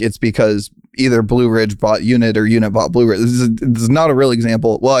Bank, it's because either Blue Ridge bought Unit or Unit bought Blue Ridge. This is not a real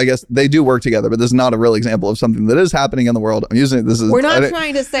example. Well, I guess they do work together, but this is not a real example of something that is happening in the world. I'm using it. We're not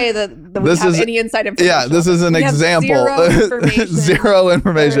trying to say that we have any inside information. Yeah, this is an example. Zero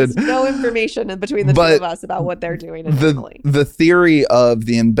information. There's no information in between the two of us about what they're doing internally. The theory of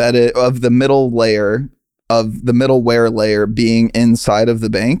the middleware layer being inside of the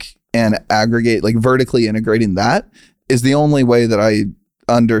bank and aggregate, like vertically integrating that, is the only way that I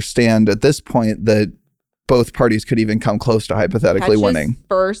understand at this point that both parties could even come close to hypothetically winning.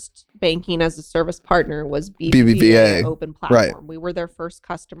 First banking as a service partner was BBVA Open Platform. Right. We were their first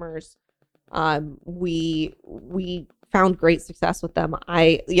customers. We found great success with them.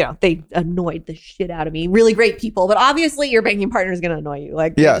 They annoyed the shit out of me. Really great people, but obviously your banking partner is going to annoy you.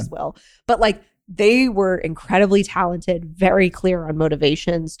 Like they just will. But like they were incredibly talented, very clear on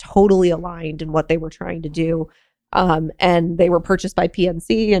motivations, totally aligned in what they were trying to do. And they were purchased by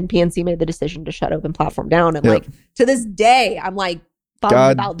PNC, and PNC made the decision to shut Open Platform down. And like to this day, I'm like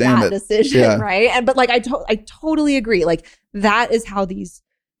bummed about that decision, right? But like I totally agree. Like that is how the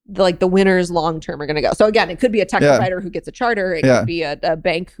winners long term are going to go. So again, it could be a tech provider who gets a charter. It could be a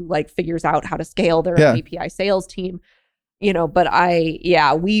bank who like figures out how to scale their own API sales team.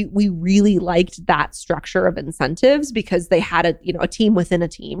 But we really liked that structure of incentives because they had a team within a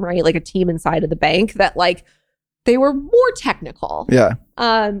team, right? Like a team inside of the bank that like they were more technical. Yeah.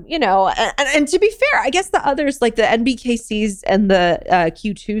 And to be fair, I guess the others like the NBKCs and the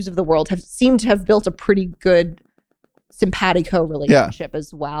Q2s of the world seemed to have built a pretty good simpatico relationship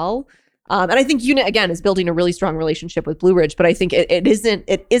as well. And I think Unit again is building a really strong relationship with Blue Ridge, but I think it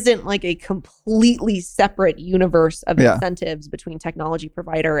isn't like a completely separate universe of incentives between technology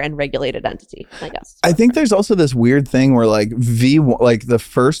provider and regulated entity, I guess. I think there's also this weird thing where like like the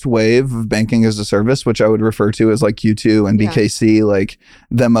first wave of banking as a service, which I would refer to as like Q2 and BKC, like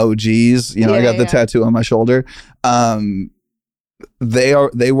them OGs, I got the tattoo on my shoulder.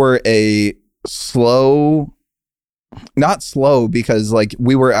 They were a slow, not slow, because like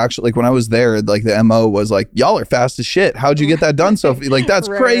we were actually like when I was there, like the MO was like, y'all are fast as shit. How'd you get that done, Sophie? Like that's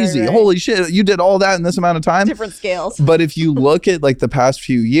crazy. Right. Holy shit, you did all that in this amount of time. Different scales. But if you look at like the past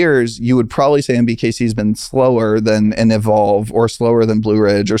few years, you would probably say MBKC has been slower than an Evolve or slower than Blue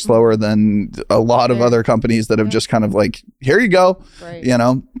Ridge or slower than a lot of other companies that have just kind of like, here you go,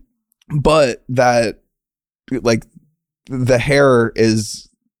 but that like the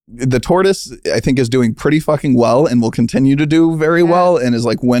tortoise, I think, is doing pretty fucking well and will continue to do very well and is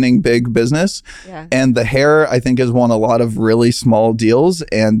like winning big business. Yeah. And the hare, I think, has won a lot of really small deals,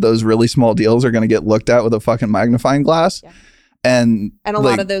 and those really small deals are going to get looked at with a fucking magnifying glass. Yeah. And a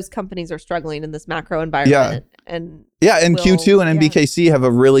lot of those companies are struggling in this macro environment. And Q2 and NBKC have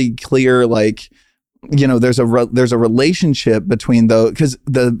a really clear, like, you know, there's a relationship between those, because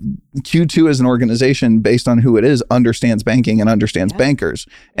the Q2 as an organization, based on who it is, understands banking and understands bankers.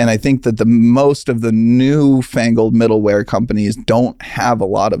 And I think that the most of the newfangled middleware companies don't have a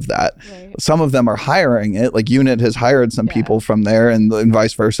lot of that. Right. Some of them are hiring it, like Unit has hired some people from there, and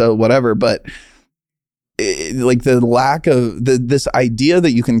vice versa, whatever. But like the lack of this idea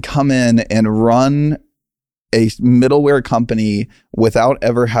that you can come in and run a middleware company without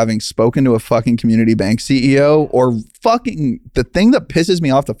ever having spoken to a fucking community bank CEO, or fucking, the thing that pisses me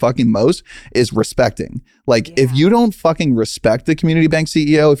off the fucking most is respecting. Like, if you don't fucking respect the community bank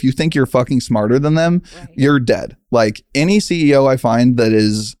CEO, if you think you're fucking smarter than them, you're dead. Like, any CEO I find that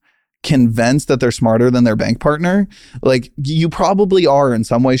is convinced that they're smarter than their bank partner, like, you probably are in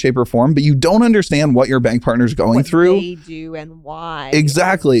some way, shape, or form, but you don't understand what your bank partner's going through. What they do and why.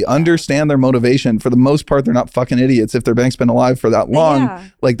 Exactly. Understand their motivation. For the most part, they're not fucking idiots. If their bank's been alive for that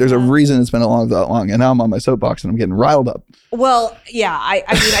long, like, there's a reason it's been alive that long. And now I'm on my soapbox and I'm getting riled up. Well, yeah, I mean,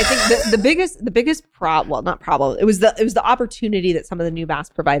 I think the biggest problem, not problem, it was the opportunity that some of the new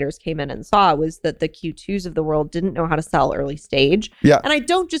BaaS providers came in and saw, was that the Q2s of the world didn't know how to sell early stage. Yeah. And I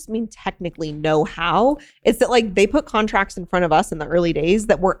don't just mean technically know how. It's that, like, they put contracts in front of us in the early days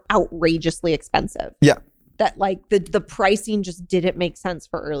that were outrageously expensive. Yeah. That, like, the pricing just didn't make sense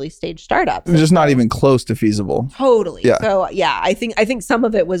for early stage startups. It's just not even close to feasible. Totally. Yeah. So yeah, I think some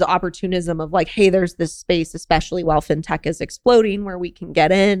of it was opportunism of, like, hey, there's this space, especially while fintech is exploding, where we can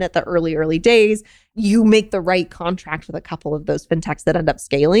get in at the early days. You make the right contract with a couple of those fintechs that end up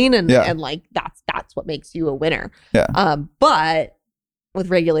scaling, and like that's what makes you a winner. Yeah. But with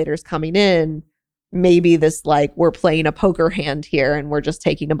regulators coming in, maybe this, like, we're playing a poker hand here and we're just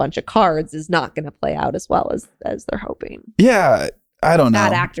taking a bunch of cards is not going to play out as well as they're hoping. Yeah, I don't know.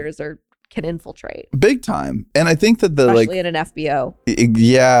 Bad actors can infiltrate big time, and I think that especially in an FBO.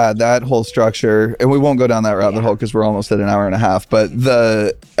 Yeah, that whole structure, and we won't go down that rabbit hole because we're almost at an hour and a half. But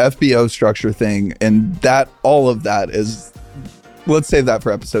the FBO structure thing, and that all of that is, let's save that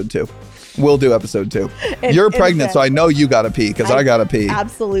for episode 2. We'll do episode 2. You're pregnant, so I know you gotta pee, because I gotta pee.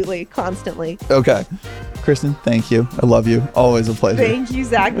 Absolutely, constantly. Okay. Kristen, thank you. I love you. Always a pleasure. Thank you,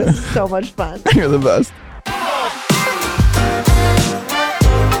 Zach. This is so much fun. You're the best.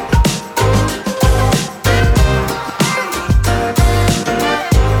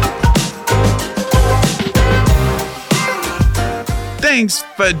 Thanks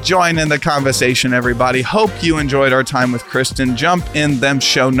for joining the conversation, everybody. Hope you enjoyed our time with Kristen. Jump in them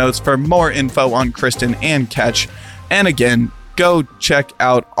show notes for more info on Kristen and Catch. And again, go check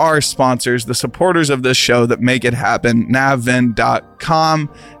out our sponsors, the supporters of this show that make it happen, navin.com,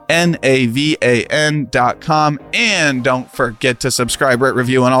 NAVAN.com. And don't forget to subscribe, rate,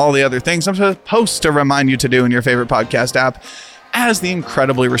 review, and all the other things I'm supposed to remind you to do in your favorite podcast app. As the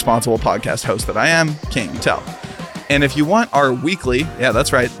incredibly responsible podcast host that I am, can't you tell? And if you want our weekly, yeah,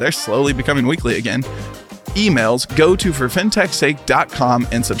 that's right, they're slowly becoming weekly again, emails, go to forfintechsake.com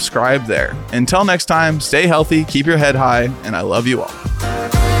and subscribe there. Until next time, stay healthy, keep your head high, and I love you all.